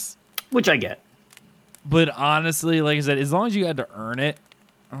things. Which I get. But honestly, like I said, as long as you had to earn it,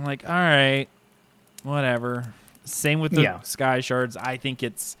 I'm like, all right, whatever. Same with the Sky Shards. I think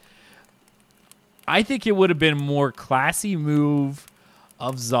it would have been a more classy move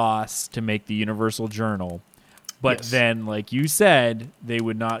of ZOS to make the Universal Journal. But then, like you said, they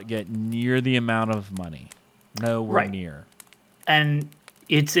would not get near the amount of money. Nowhere near. And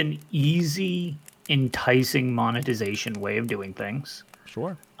it's an easy, enticing monetization way of doing things.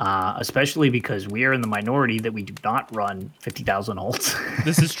 Sure. Especially because we are in the minority that we do not run 50,000 ults.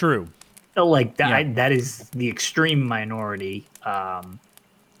 This is true. Like that, that is the extreme minority.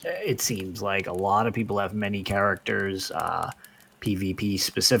 It seems like a lot of people have many characters, PvP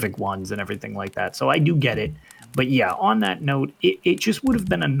specific ones and everything like that. So I do get it. But yeah, on that note, it just would have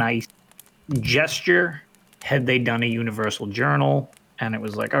been a nice gesture had they done a Universal Journal and it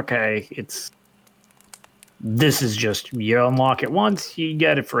was like, okay, this is just, you unlock it once, you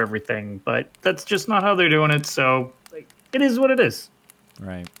get it for everything. But that's just not how they're doing it. So it is what it is.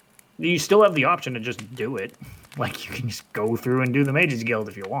 Right. You still have the option to just do it. Like, you can just go through and do the Mages Guild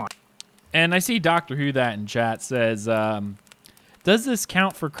if you want. And I see Doctor Who that in chat says, does this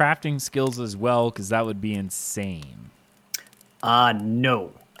count for crafting skills as well? Because that would be insane.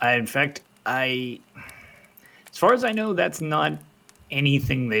 No. In fact, as far as I know, that's not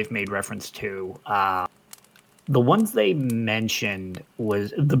anything they've made reference to. The ones they mentioned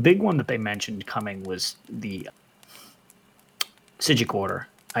was, the big one that they mentioned coming was the Psijic Order.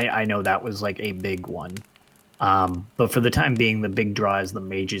 I know that was like a big one. But for the time being, the big draw is the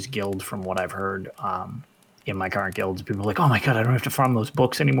Mages Guild, from what I've heard in my current guilds. People are like, oh my god, I don't have to farm those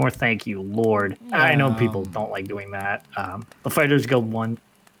books anymore. Thank you, Lord. I know people don't like doing that. The Fighters Guild one,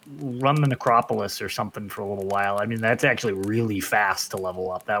 run the Necropolis or something for a little while. I mean, that's actually really fast to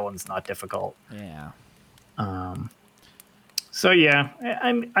level up. That one's not difficult. Yeah. So yeah,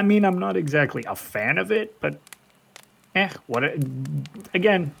 I mean, I'm not exactly a fan of it, but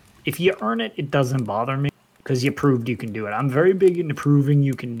again, if you earn it, it doesn't bother me because you proved you can do it. I'm very big into proving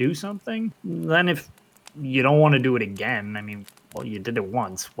you can do something. Then if you don't want to do it again, I mean, well, you did it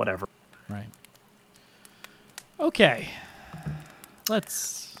once, whatever. Right. Okay.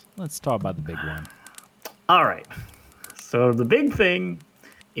 Let's talk about the big one. All right. So the big thing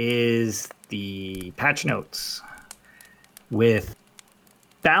is the patch notes with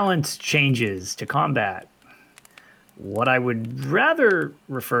balance changes to combat. What I would rather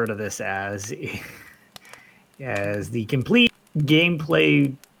refer to this as the complete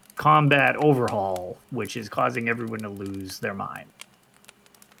gameplay combat overhaul, which is causing everyone to lose their mind.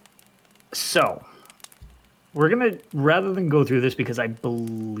 So, we're going to, rather than go through this, because I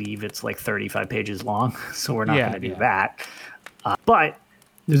believe it's like 35 pages long, so we're not going to do that. But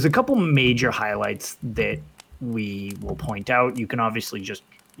there's a couple major highlights that we will point out. You can obviously just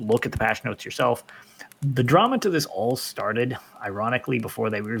look at the patch notes yourself. The drama to this all started, ironically, before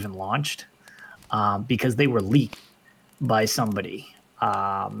they were even launched, because they were leaked by somebody.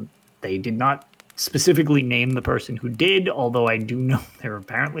 They did not specifically name the person who did, although I do know they're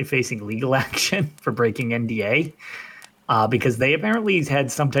apparently facing legal action for breaking NDA, because they apparently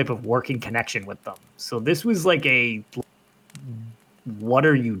had some type of working connection with them. So this was like a what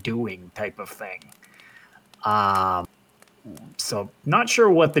are you doing type of thing. So not sure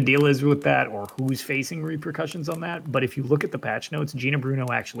what the deal is with that or who's facing repercussions on that. But if you look at the patch notes, Gina Bruno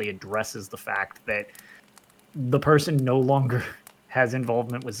actually addresses the fact that the person no longer has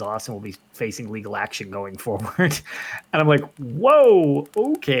involvement with ZOS and will be facing legal action going forward. And I'm like, whoa,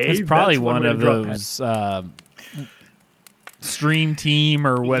 okay. It's probably one of those stream team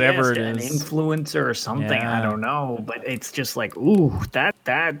or whatever it is. An influencer or something. Yeah. I don't know. But it's just like, ooh,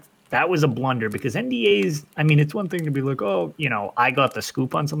 that was a blunder, because NDAs, I mean, it's one thing to be like, oh, you know, I got the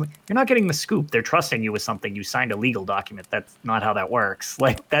scoop on something. You're not getting the scoop. They're trusting you with something. You signed a legal document. That's not how that works.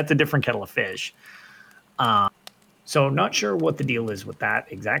 Like, that's a different kettle of fish. So not sure what the deal is with that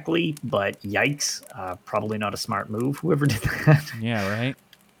exactly, but yikes. Probably not a smart move, whoever did that. Yeah, right.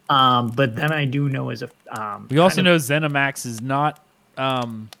 But then I do know as a... we also know ZeniMax is not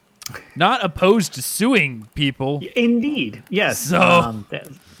opposed to suing people. Indeed, yes. So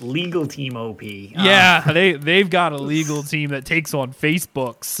legal team OP. Yeah, they've got a legal team that takes on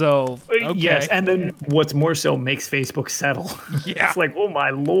Facebook. So okay. Yes, and then what's more so makes Facebook settle. Yeah, it's like, oh my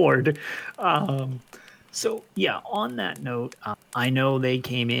lord. So, yeah, on that note, I know they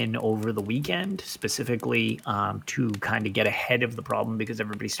came in over the weekend specifically to kind of get ahead of the problem because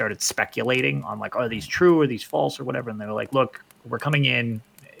everybody started speculating on, like, are these true? Are these false or whatever? And they were like, look, we're coming in.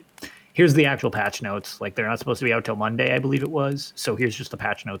 Here's the actual patch notes. Like, they're not supposed to be out till Monday, I believe it was. So here's just the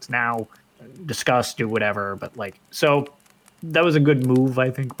patch notes now. Discuss, do whatever. But, like, so that was a good move,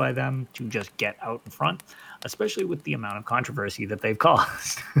 I think, by them to just get out in front, especially with the amount of controversy that they've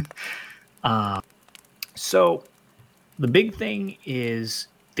caused. So the big thing is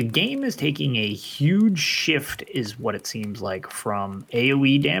the game is taking a huge shift, is what it seems like, from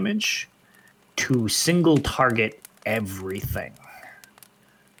AoE damage to single target everything.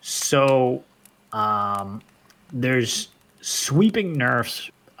 So there's sweeping nerfs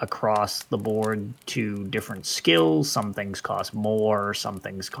across the board to different skills. Some things cost more, some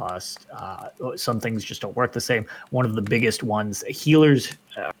things cost, some things just don't work the same. One of the biggest ones, healers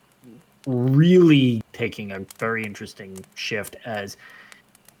really taking a very interesting shift as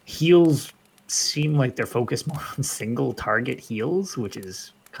heals seem like they're focused more on single target heals, which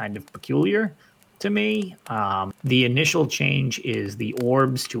is kind of peculiar to me. The initial change is the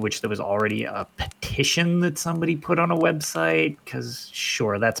orbs, to which there was already a petition that somebody put on a website, because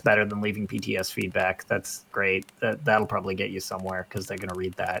sure, that's better than leaving PTS feedback. That's great. That'll probably get you somewhere because they're going to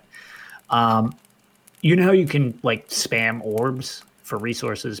read that. You know how you can like spam orbs for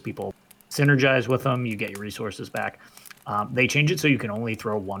resources? People synergize with them, you get your resources back. They change it so you can only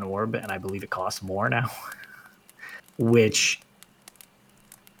throw one orb, and I believe it costs more now, which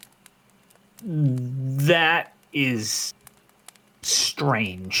that is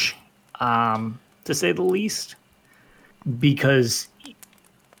strange, to say the least, because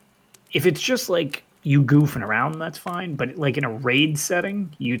if it's just like you goofing around, that's fine, but like in a raid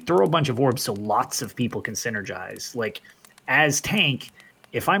setting, you throw a bunch of orbs so lots of people can synergize. Like as tank,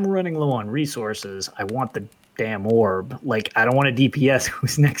 if I'm running low on resources, I want the damn orb. Like, I don't want a DPS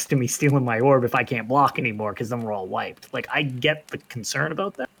who's next to me stealing my orb if I can't block anymore, because then we're all wiped. Like, I get the concern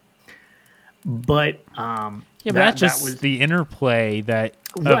about that. But, but that's just the interplay that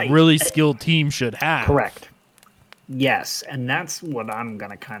right. a really skilled team should have. Correct. Yes, and that's what I'm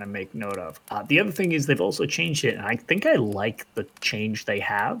going to kind of make note of. The other thing is they've also changed it, and I think I like the change they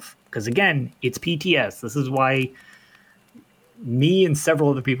have, because, again, it's PTS. This is why me and several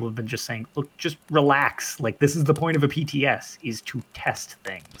other people have been just saying, look, just relax. Like, this is the point of a PTS, is to test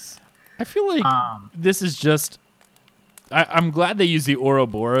things. I feel like this is just... I'm glad they use the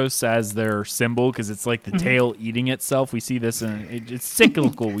Ouroboros as their symbol, because it's like the tail eating itself. We see this, and it's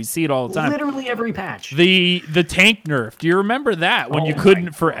cyclical. We see it all the time. Literally every patch. The tank nerf. Do you remember that when you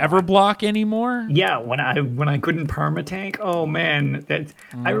couldn't forever block anymore? Yeah, when I couldn't permatank. Oh man,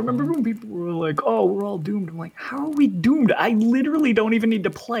 I remember when people were like, "Oh, we're all doomed." I'm like, "How are we doomed? I literally don't even need to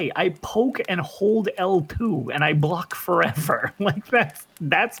play. I poke and hold L2, and I block forever. Like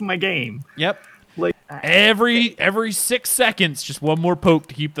that's my game." Yep. Like every 6 seconds, just one more poke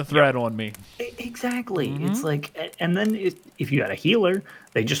to keep the threat on me. Exactly. It's like, and then if you had a healer,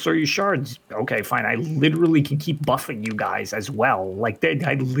 they just throw you shards. Okay, fine. I literally can keep buffing you guys as well. Like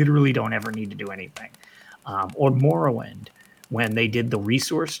I literally don't ever need to do anything. Or Morrowind, when they did the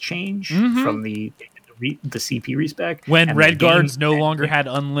resource change from the CP respec. When Red Guards no longer had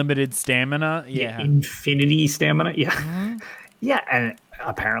unlimited stamina. Yeah. Infinity stamina. Yeah. Yeah, and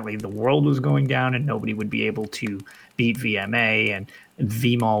apparently the world was going down and nobody would be able to beat VMA, and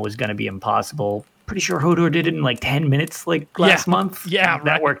VMAL was going to be impossible. Pretty sure Hodor did it in like 10 minutes like last month. Yeah,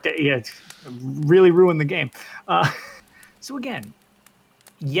 that worked. Yeah, it really ruined the game. So again,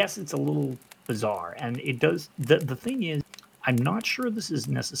 yes, it's a little bizarre, and it does. The thing is, I'm not sure this is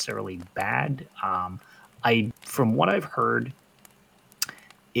necessarily bad. From what I've heard,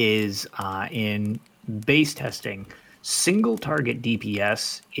 is in base testing, single target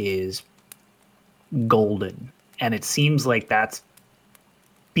DPS is golden, and it seems like that's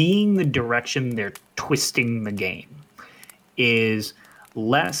being the direction they're twisting the game, is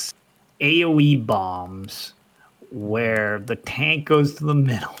less AoE bombs where the tank goes to the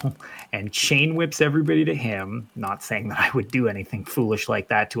middle and chain whips everybody to him. Not saying that I would do anything foolish like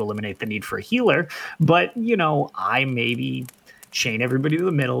that to eliminate the need for a healer, but I maybe chain everybody to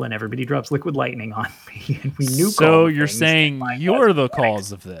the middle and everybody drops liquid lightning on me. And we nuke so you're saying you're the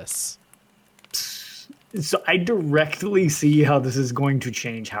cause of this. So I directly see how this is going to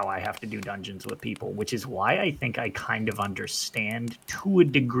change how I have to do dungeons with people, which is why I think I kind of understand to a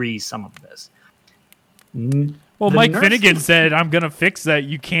degree some of this. Well, Mike Finnegan said, "I'm gonna fix that.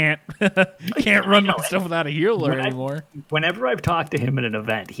 You can't run my stuff without a healer anymore." Whenever I've talked to him at an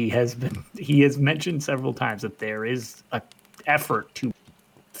event, he has mentioned several times that there is a effort to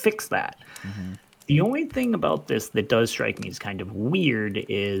fix that. The only thing about this that does strike me as kind of weird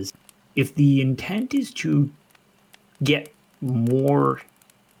is if the intent is to get more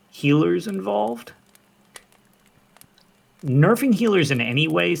healers involved, nerfing healers in any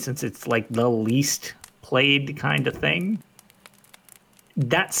way, since it's like the least played kind of thing,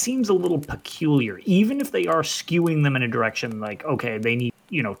 that seems a little peculiar. Even if they are skewing them in a direction like, okay, they need,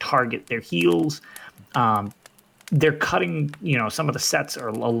 target their heals. They're cutting, some of the sets are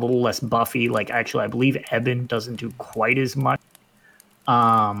a little less buffy. Like, actually, I believe Eben doesn't do quite as much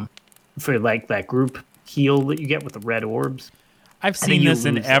for like that group heal that you get with the red orbs. I've seen this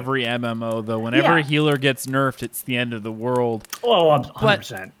in every MMO, though. Whenever a healer gets nerfed, it's the end of the world. Oh,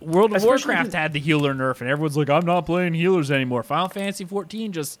 100%. But World of Warcraft had the healer nerf, and everyone's like, I'm not playing healers anymore. Final Fantasy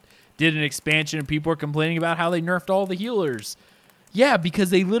XIV just did an expansion, and people are complaining about how they nerfed all the healers. Yeah,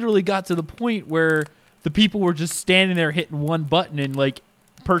 because they literally got to the point where the people were just standing there hitting one button, and, like,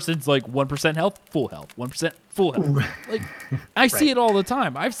 person's like 1% health, full health, 1% full health. Like, I see it all the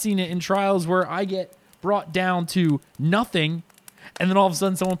time. I've seen it in trials where I get brought down to nothing, and then all of a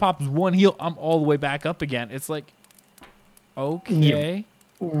sudden someone pops one heal, I'm all the way back up again. It's like, okay. Yeah.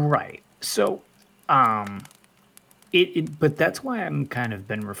 Right. So, but that's why I'm kind of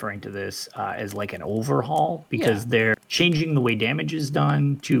been referring to this as like an overhaul, because they're changing the way damage is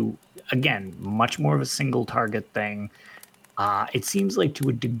done to, again, much more of a single target thing. It seems like to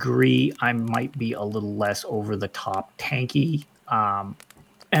a degree I might be a little less over the top tanky. And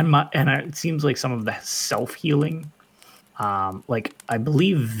it seems like some of the self-healing, like I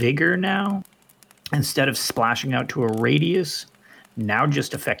believe Vigor now, instead of splashing out to a radius, now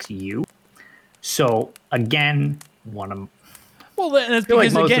just affects you. So again, that's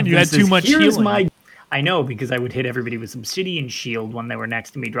because again you had too much healing. I know, because I would hit everybody with Obsidian Shield when they were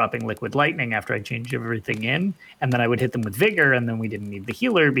next to me dropping Liquid Lightning after I changed everything in, and then I would hit them with Vigor, and then we didn't need the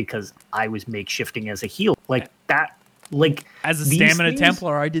healer because I was makeshifting as a heal. Like that. Like, as a stamina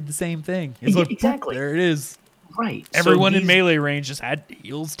Templar, I did the same thing. It's like, exactly. There it is. Right. Everyone in melee range just had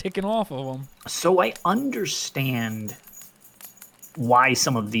heals ticking off of them. So I understand why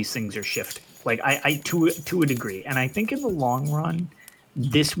some of these things are shifting. Like, I to a degree, and I think in the long run,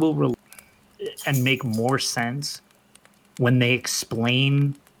 this will and make more sense when they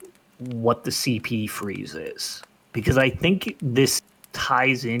explain what the CP freeze is, because I think this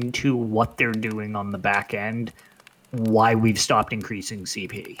ties into what they're doing on the back end. Why we've stopped increasing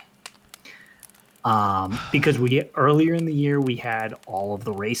CP. Because earlier in the year we had all of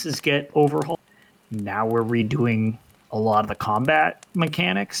the races get overhauled. Now we're redoing a lot of the combat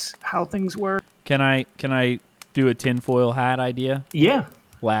mechanics, how things work. Can I do a tinfoil hat idea? Yeah.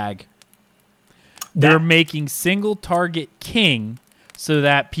 Lag. They're making single target king so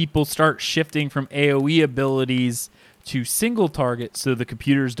that people start shifting from AoE abilities to single target so the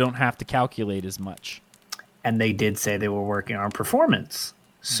computers don't have to calculate as much. And they did say they were working on performance,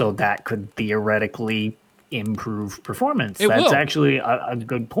 so that could theoretically improve performance. That's actually a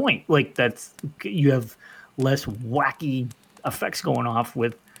good point. Like, you have less wacky effects going off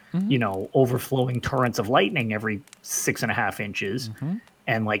with, overflowing torrents of lightning every 6.5 inches,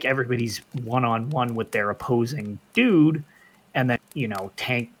 and like everybody's one-on-one with their opposing dude, and then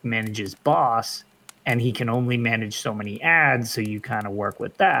tank manages boss, and he can only manage so many ads, so you kind of work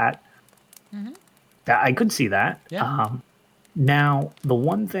with that. That I could see that. Yeah. Now, the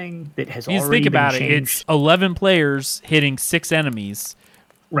one thing that has already think about been changed, it's 11 players hitting 6 enemies,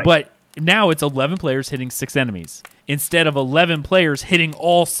 right? But now it's 11 players hitting 6 enemies instead of 11 players hitting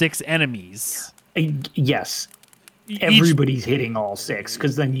all 6 enemies. Yes, everybody's hitting all 6,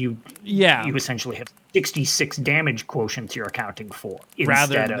 because then you essentially have 66 damage quotients you're accounting for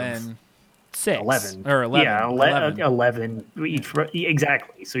rather than 6 11 or 11. Yeah, 11 each.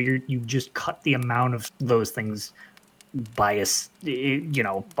 Exactly. So you just cut the amount of those things by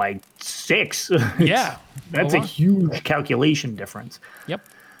by 6. Yeah, that's a huge calculation difference. Yep.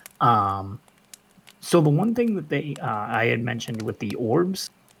 So the one thing that I had mentioned with the orbs,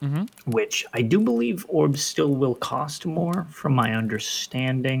 which I do believe orbs still will cost more, from my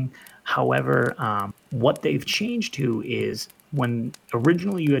understanding. However, what they've changed to is, when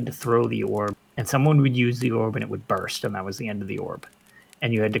originally you had to throw the orb and someone would use the orb and it would burst, and that was the end of the orb.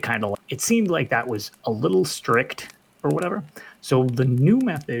 And you had to kind of, it seemed like that was a little strict or whatever. So the new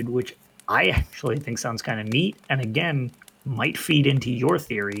method, which I actually think sounds kind of neat, and again, might feed into your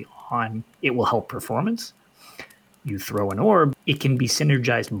theory on it will help performance. You throw an orb, it can be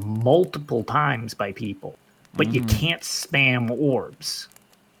synergized multiple times by people, but you can't spam orbs.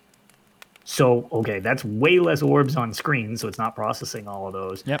 So, okay, that's way less orbs on screen, so it's not processing all of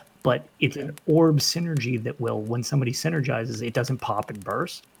those. Yep. But it's an orb synergy that will, when somebody synergizes, it doesn't pop and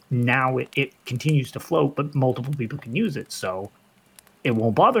burst. now it continues to float, but multiple people can use it. So it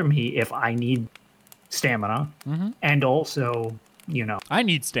won't bother me if I need stamina. And also, I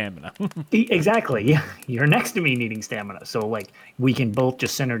need stamina. exactly. Yeah. You're next to me needing stamina. So like we can both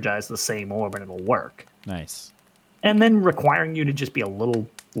just synergize the same orb and it'll work. Nice. And then requiring you to just be a little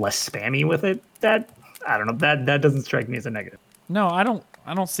less spammy with it, that I don't know, that doesn't strike me as a negative. No, I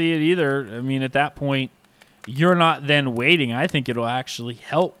don't see it either. I mean, at that point, you're not then waiting. I think it'll actually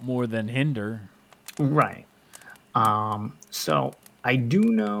help more than hinder. Right. So I do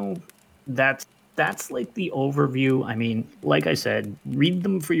know that's like the overview. I mean, like I said, read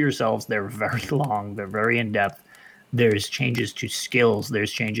them for yourselves. They're very long. They're very in-depth. There's changes to skills.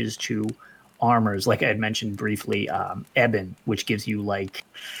 There's changes to armors. Like I had mentioned briefly, Eben, which gives you like,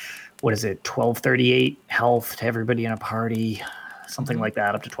 what is it, 1238 health to everybody in a party, something like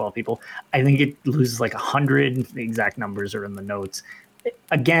that, up to 12 people. I think it loses like 100. The exact numbers are in the notes.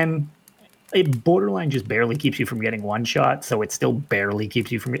 Again, it borderline just barely keeps you from getting one shot, so it still barely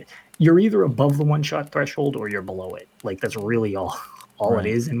keeps you from. You're either above the one shot threshold or you're below it. Like that's really all Right. it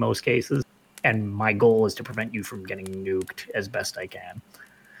is in most cases. And my goal is to prevent you from getting nuked as best I can.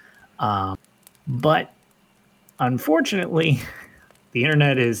 But unfortunately, the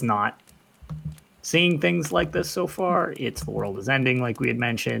internet is not seeing things like this so far. It's The World is Ending, like we had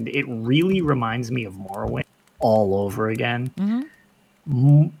mentioned. It really reminds me of Morrowind all over again.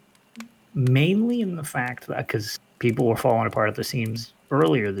 Mainly in the fact that because people were falling apart at the seams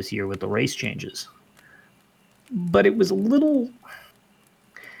earlier this year with the race changes. But it was a little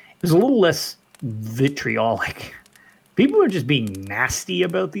less vitriolic. People are just being nasty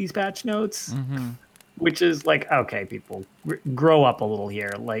about these patch notes, which is like, okay, people, grow up a little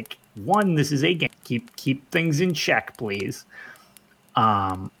here. Like, one, this is a game. Keep things in check, please.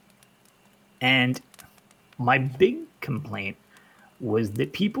 And my big complaint was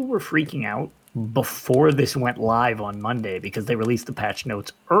that people were freaking out before this went live on Monday because they released the patch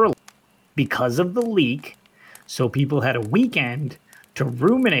notes early because of the leak. So people had a weekend to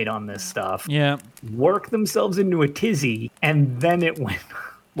ruminate on this stuff, Yeah. work themselves into a tizzy, and then it went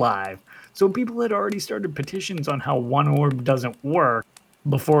live. So people had already started petitions on how one orb doesn't work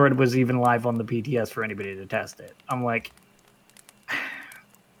before it was even live on the PTS for anybody to test it. I'm like,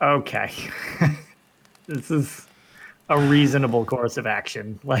 okay, this is a reasonable course of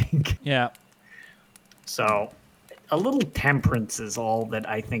action. Like, Yeah. so a little temperance is all that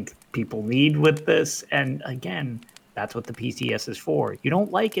I think people need with this. And again, that's what the PCS is for. You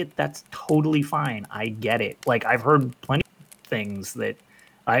don't like it, that's totally fine. I get it. Like, I've heard plenty of things that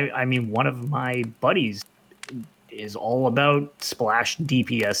I mean, one of my buddies is all about splash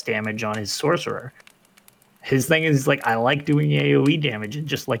DPS damage on his sorcerer. His thing is like, I like doing AoE damage and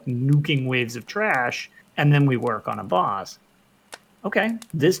just like nuking waves of trash, and then we work on a boss. Okay,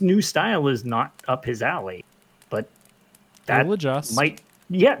 this new style is not up his alley, but that We'll adjust.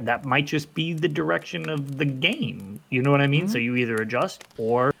 that might just be the direction of the game. You know what I mean? So you either adjust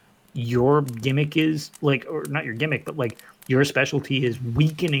or your gimmick is like, or not your gimmick, but like your specialty is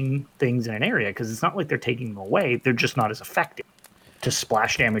weakening things in an area, because it's not like they're taking them away. They're just not as effective to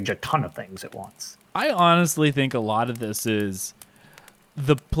splash damage a ton of things at once. I honestly think a lot of this is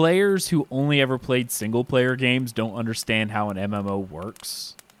the players who only ever played single player games don't understand how an MMO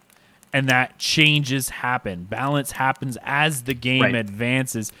works. And that changes happen. Balance happens as the game Right.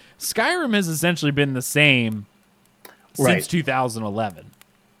 advances. Skyrim has essentially been the same Right. since 2011.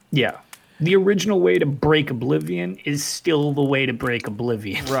 Yeah. The original way to break Oblivion is still the way to break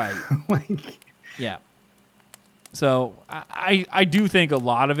Oblivion. Right. Like, Yeah. So I do think a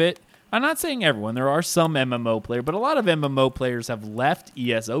lot of it, I'm not saying everyone, there are some MMO players, but a lot of MMO players have left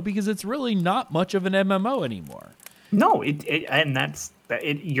ESO because it's really not much of an MMO anymore. no, and that's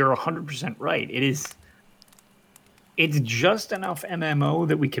it. You're 100% right. It's just enough MMO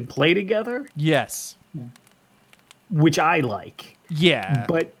that we can play together, Yes. which I like. Yeah.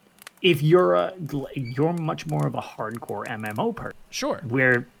 But if you're much more of a hardcore MMO person, Sure.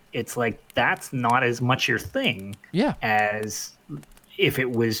 where it's like that's not as much your thing Yeah. as if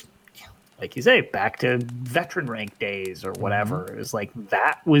it was, like you say, back to veteran rank days or whatever. It was like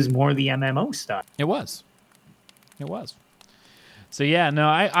that was more the MMO stuff. It was. It was. So yeah, no,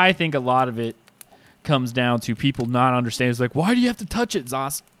 I think a lot of it comes down to people not understanding. It's like, why do you have to touch it,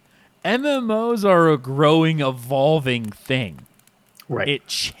 Zos? MMOs are a growing, evolving thing. Right. It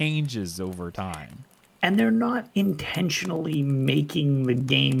changes over time. And they're not intentionally making the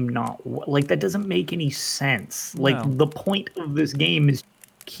game not like that doesn't make any sense. Like No. the point of this game is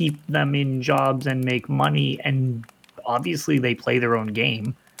keep them in jobs and make money, and obviously they play their own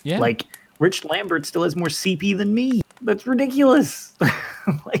game. Yeah. Like Rich Lambert still has more CP than me. That's ridiculous.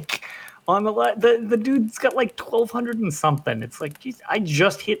 Like on the dude's got like 1,200 and something. It's like, geez, I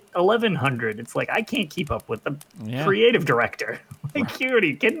just hit 1,100. It's like I can't keep up with the creative director. Like, are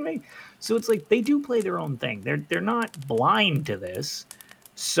you kidding me? So it's like they do play their own thing. They're not blind to this.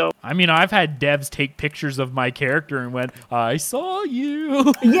 So I mean, I've had devs take pictures of my character and went, "I saw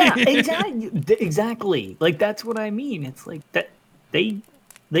you." Yeah, exactly. Like that's what I mean. It's like that they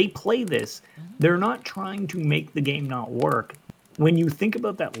play this. They're not trying to make the game not work. When you think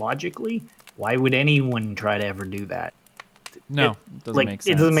about that logically, why would anyone try to ever do that? No, it doesn't make sense.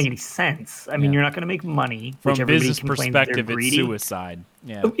 It doesn't make any sense. I mean, you're not going to make money. From which a everybody business complains perspective, they're it's greedy. suicide.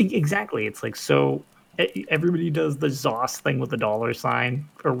 Yeah, Exactly. It's like, so everybody does the ZOS thing with the $sign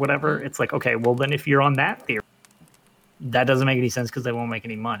or whatever. It's like, okay, well then if you're on that theory, that doesn't make any sense because they won't make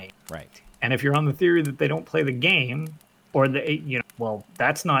any money. right. And if you're on the theory that they don't play the game, or well,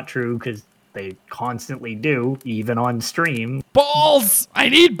 that's not true because they constantly do, even on stream. Balls! I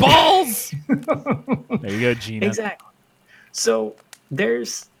need balls! There you go, Gina. Exactly. So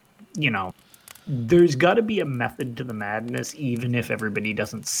there's got to be a method to the madness, even if everybody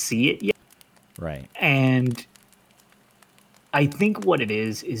doesn't see it yet. Right. And I think what it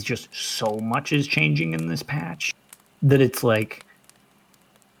is just so much is changing in this patch that it's like,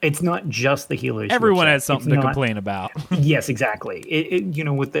 it's not just the healers. Everyone has something to complain about. Yes, exactly.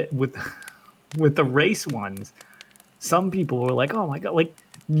 With the race ones, some people were like, "Oh my god!" Like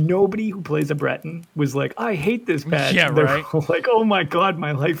nobody who plays a Breton was like, "I hate this patch." Yeah, They're right. like, "Oh my god,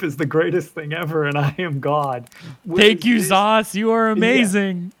 my life is the greatest thing ever, and I am God." Thank you, Zos. You are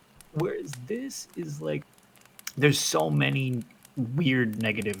amazing. Yeah. Whereas this is like, there's so many weird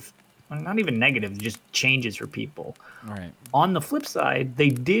negative, not even negative, just changes for people. Right. On the flip side, they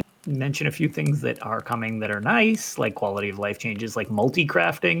did mention a few things that are coming that are nice, like quality of life changes, like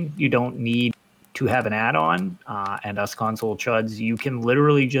multi-crafting. You don't need to have an add-on, and us console chuds, you can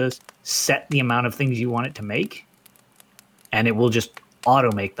literally just set the amount of things you want it to make, and it will just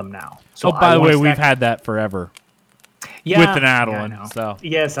auto-make them now. So by the way, we've had that forever. Yeah, with an add-on. Yeah, so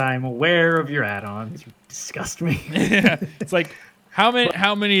yes, I'm aware of your add-ons. You disgust me. It's like, how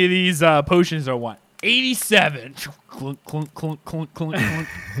many of these potions are what? 87. Clunk, clunk, clunk, clunk, clunk, clunk.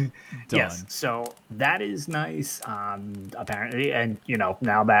 Done. Yes, so that is nice. Apparently, and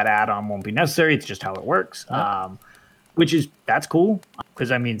now that add-on won't be necessary. It's just how it works. That's cool.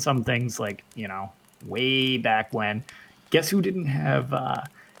 Because I mean, some things like way back when, guess who didn't have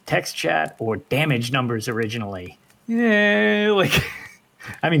text chat or damage numbers originally? Yeah, like.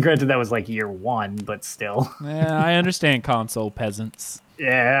 I mean, granted, that was like year one, but still. Yeah, I understand console peasants.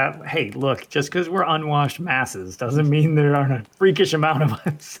 Yeah. Hey, look, just because we're unwashed masses doesn't mean there aren't a freakish amount of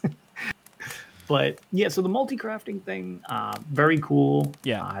us. But yeah, so the multi-crafting thing, very cool.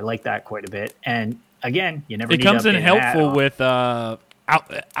 Yeah. I like that quite a bit. And again, you never It need comes to in update helpful with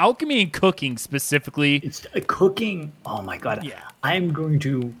alchemy and cooking specifically. It's cooking. Oh my God. Yeah. I'm going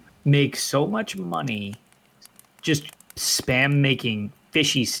to make so much money just spam making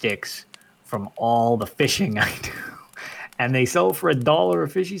fishy sticks from all the fishing I do. And they sell for $1 a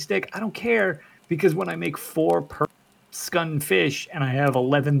fishy stick. I don't care, because when I make 4 per scun fish and I have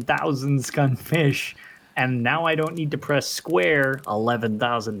 11,000 scun fish, and now I don't need to press square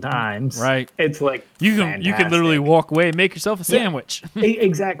 11,000 times. Right. It's like you can literally walk away and make yourself a sandwich. Yeah,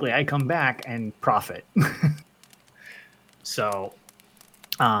 exactly. I come back and profit. So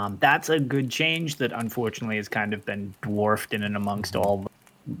that's a good change that unfortunately has kind of been dwarfed in and amongst all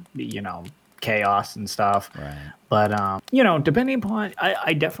chaos and stuff. Right. But depending upon,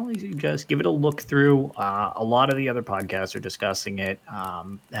 I definitely suggest give it a look through. A lot of the other podcasts are discussing it,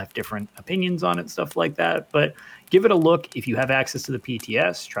 have different opinions on it, stuff like that. But give it a look. If you have access to the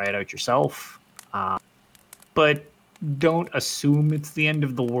PTS, try it out yourself. But don't assume it's the end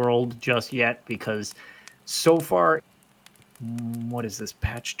of the world just yet, because so far, what is this,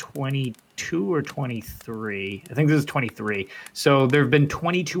 patch 22 or 23? I think this is 23. So there have been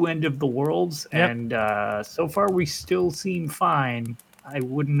 22 end of the worlds, and so far we still seem fine. I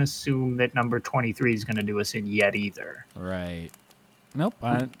wouldn't assume that number 23 is going to do us in yet either. Right. Nope.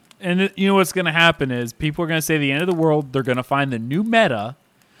 And you know what's going to happen is people are going to say the end of the world. They're going to find the new meta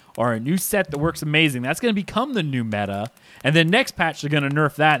or a new set that works amazing. That's going to become the new meta. And then next patch, they're going to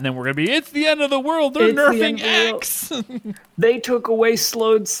nerf that. And then we're going to be, it's the end of the world. They're nerfing X. They took away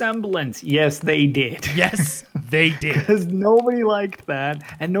slowed semblance. Yes, they did. Yes, they did. Because nobody liked that.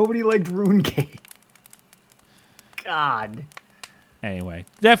 And nobody liked RuneCade. God. Anyway,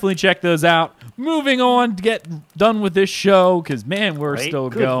 definitely check those out. Moving on to get done with this show because, man, we're Right? still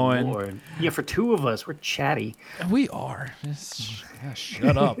Good going. Lord. Yeah, for two of us, we're chatty. We are. Just,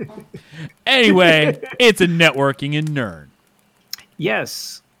 shut up. Anyway, it's a networking and nerd.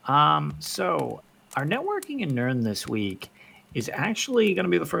 Yes. So our networking and Nern this week is actually going to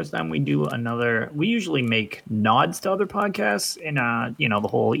be the first time we do another. We usually make nods to other podcasts in, the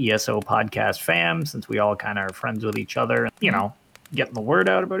whole ESO podcast fam, since we all kind of are friends with each other. Getting the word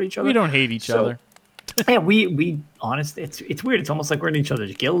out about each other. We don't hate each other. Yeah, we honestly, it's weird. It's almost like we're in each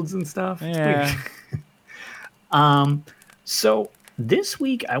other's guilds and stuff. It's Yeah. weird. So this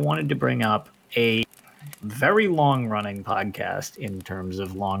week I wanted to bring up a very long-running podcast in terms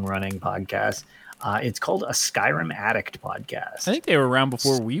of long-running podcasts. It's called a Skyrim Addict podcast. I think they were around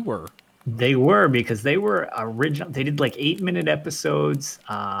before we were. They were, because they were original. They did like 8-minute episodes.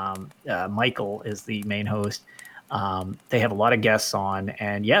 Michael is the main host. They have a lot of guests on,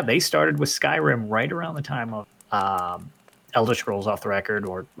 and yeah, they started with Skyrim right around the time of Elder Scrolls Off the Record,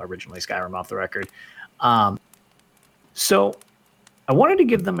 or originally Skyrim Off the Record. So I wanted to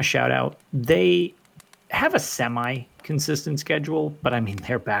give them a shout out. They have a semi-consistent schedule, but I mean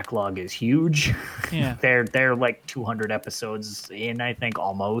their backlog is huge. Yeah. they're like 200 episodes in, I think,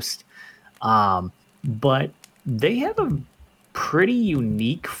 almost. But they have a pretty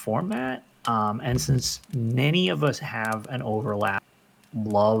unique format. And since many of us have an overlap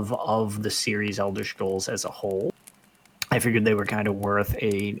love of the series Elder Scrolls as a whole, I figured they were kind of worth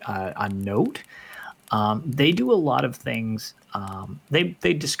a note. They do a lot of things.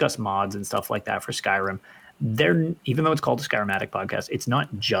 They discuss mods and stuff like that for Skyrim. Even though it's called the Skyrim Addict podcast, it's not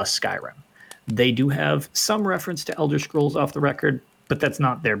just Skyrim. They do have some reference to Elder Scrolls Off the Record, but that's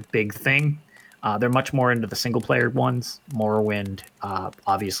not their big thing. They're much more into the single-player ones, Morrowind,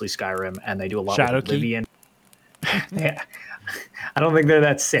 obviously Skyrim, and they do a lot with Oblivion. Yeah. I don't think they're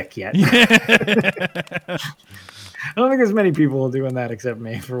that sick yet. I don't think there's many people doing that except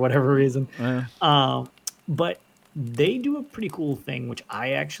me, for whatever reason. But they do a pretty cool thing, which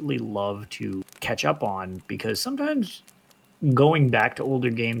I actually love to catch up on, because sometimes going back to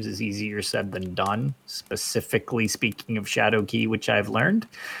older games is easier said than done, specifically speaking of Shadowkey, which I've learned.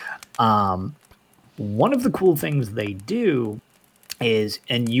 One of the cool things they do is,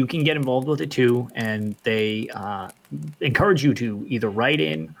 and you can get involved with it too, and they encourage you to either write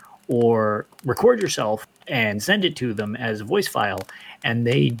in or record yourself and send it to them as a voice file, and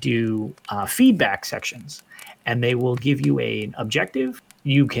they do feedback sections, and they will give you an objective.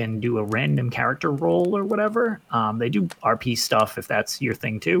 You can do a random character roll or whatever. They do RP stuff if that's your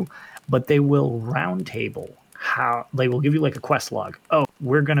thing too, but they will roundtable how they will give you like a quest log. Oh,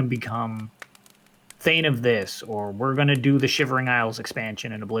 we're going to become Thane of this, or we're going to do the Shivering Isles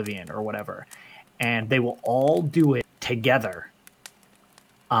expansion in Oblivion or whatever. And they will all do it together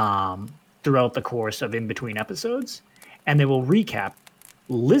throughout the course of in between episodes, and they will recap.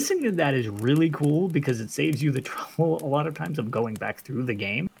 Listening to that is really cool because it saves you the trouble a lot of times of going back through the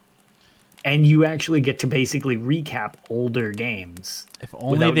game, and you actually get to basically recap older games. If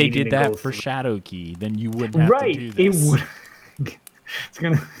only they did that for Shadowkey, then you wouldn't have to do this. It would. It's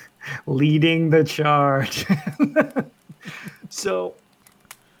gonna leading the charge. So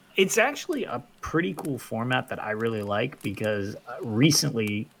it's actually a pretty cool format that I really like, because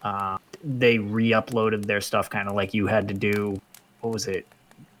recently they re-uploaded their stuff kind of like you had to do. What was it?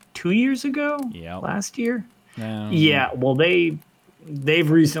 2 years ago? Yeah. Last year? No. Yeah. Well,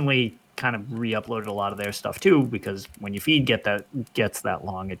 they've recently kind of re-uploaded a lot of their stuff too, because when your feed gets that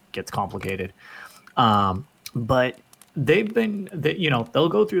long, it gets complicated. But they'll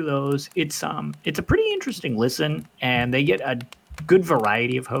go through those. It's a pretty interesting listen, and they get a good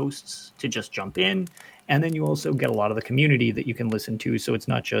variety of hosts to just jump in. And then you also get a lot of the community that you can listen to, so it's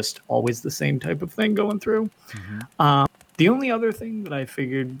not just always the same type of thing going through. Mm-hmm. The only other thing that I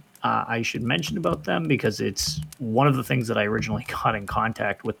figured I should mention about them, because it's one of the things that I originally got in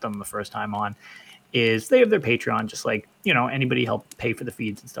contact with them the first time on, is they have their Patreon, just like, anybody help pay for the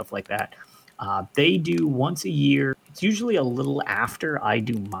feeds and stuff like that. They do once a year. It's usually a little after I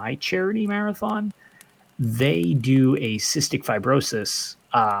do my charity marathon. They do a cystic fibrosis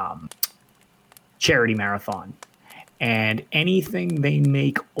charity marathon, and anything they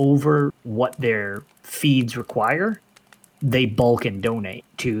make over what their feeds require, they bulk and donate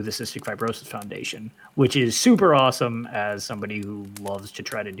to the Cystic Fibrosis Foundation, which is super awesome as somebody who loves to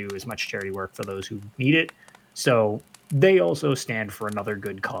try to do as much charity work for those who need it. So they also stand for another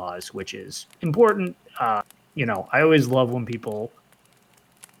good cause, which is important. I always love when people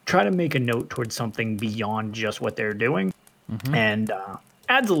try to make a note towards something beyond just what they're doing. Mm-hmm. And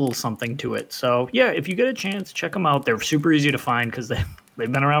adds a little something to it. So yeah, if you get a chance, check them out. They're super easy to find because they've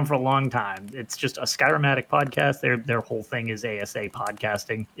been around for a long time. It's just a Skyrimatic podcast. Their whole thing is ASA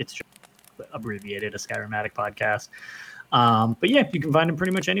podcasting. It's just abbreviated a Skyrimatic podcast. But yeah, you can find them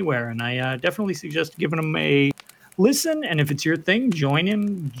pretty much anywhere, and I definitely suggest giving them a listen. And if it's your thing, join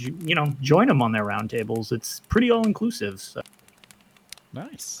them on their roundtables. It's pretty all inclusive. So.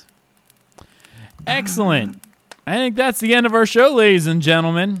 Nice, excellent. I think that's the end of our show, ladies and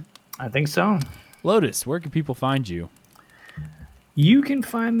gentlemen. I think so. Lotus, where can people find you? You can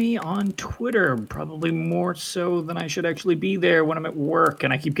find me on Twitter, probably more so than I should actually be there when I'm at work,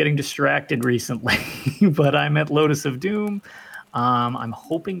 and I keep getting distracted recently. But I'm at Lotus of Doom. I'm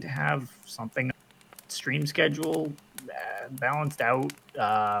hoping to have something stream schedule balanced out.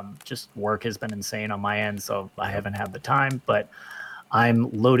 Just work has been insane on my end, so I haven't had the time. But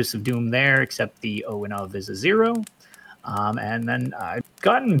I'm Lotus of Doom there, except the O and of is a 0. And then I've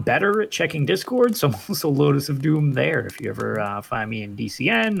gotten better at checking Discord, so I'm also Lotus of Doom there. If you ever find me in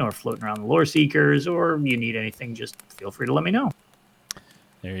DCN or floating around the Lore Seekers, or you need anything, just feel free to let me know.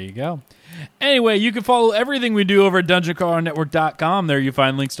 There you go. Anyway, you can follow everything we do over at DungeonCrawlerNetwork.com. There you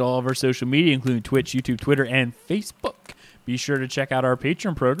find links to all of our social media, including Twitch, YouTube, Twitter, and Facebook. Be sure to check out our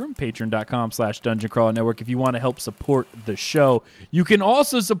Patreon program, patreon.com/DungeonCrawlerNetwork, if you want to help support the show. You can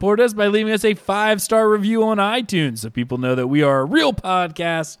also support us by leaving us a 5-star review on iTunes so people know that we are a real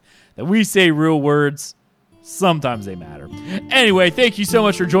podcast, that we say real words. Sometimes they matter. Anyway, thank you so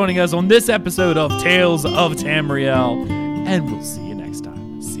much for joining us on this episode of Tales of Tamriel, and we'll see you next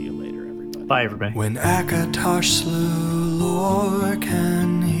time. See you later, everybody. Bye, everybody. When Akatosh slew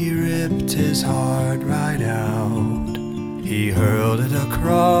Lorcan, he ripped his heart right out. He hurled it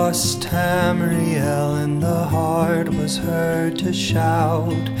across Tamriel, and the heart was heard to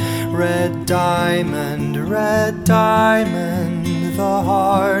shout, red diamond, the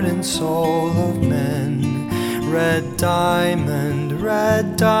heart and soul of men. Red diamond,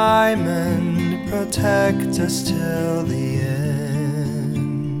 protect us till the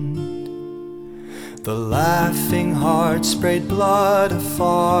end. The laughing heart sprayed blood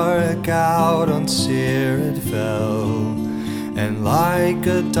afar, a gout on Seer it fell, and like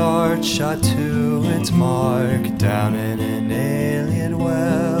a dart shot to its mark down in an alien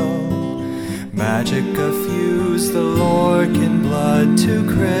well. Magic effused the Lorcan blood to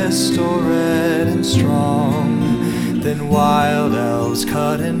crystal red and strong. Then wild elves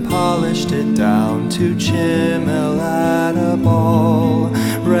cut and polished it down to Chimel at a ball.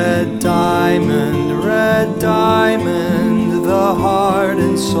 Red diamond, the heart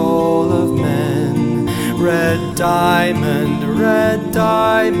and soul of men. Red diamond,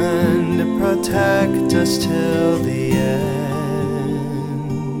 protect us till the end.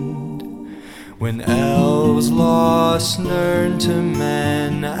 When elves lost Nirn to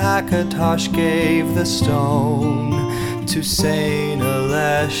men, Akatosh gave the stone to Saint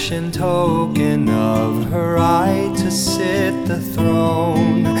Alesh in token of her right to sit the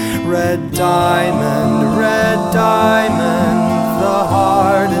throne. Red diamond, the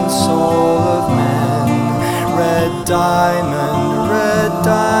heart and soul of men. Red diamond,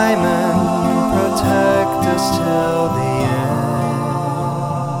 protect us till the end.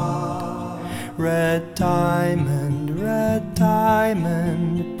 Red diamond,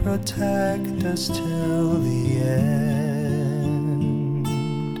 protect us till the end.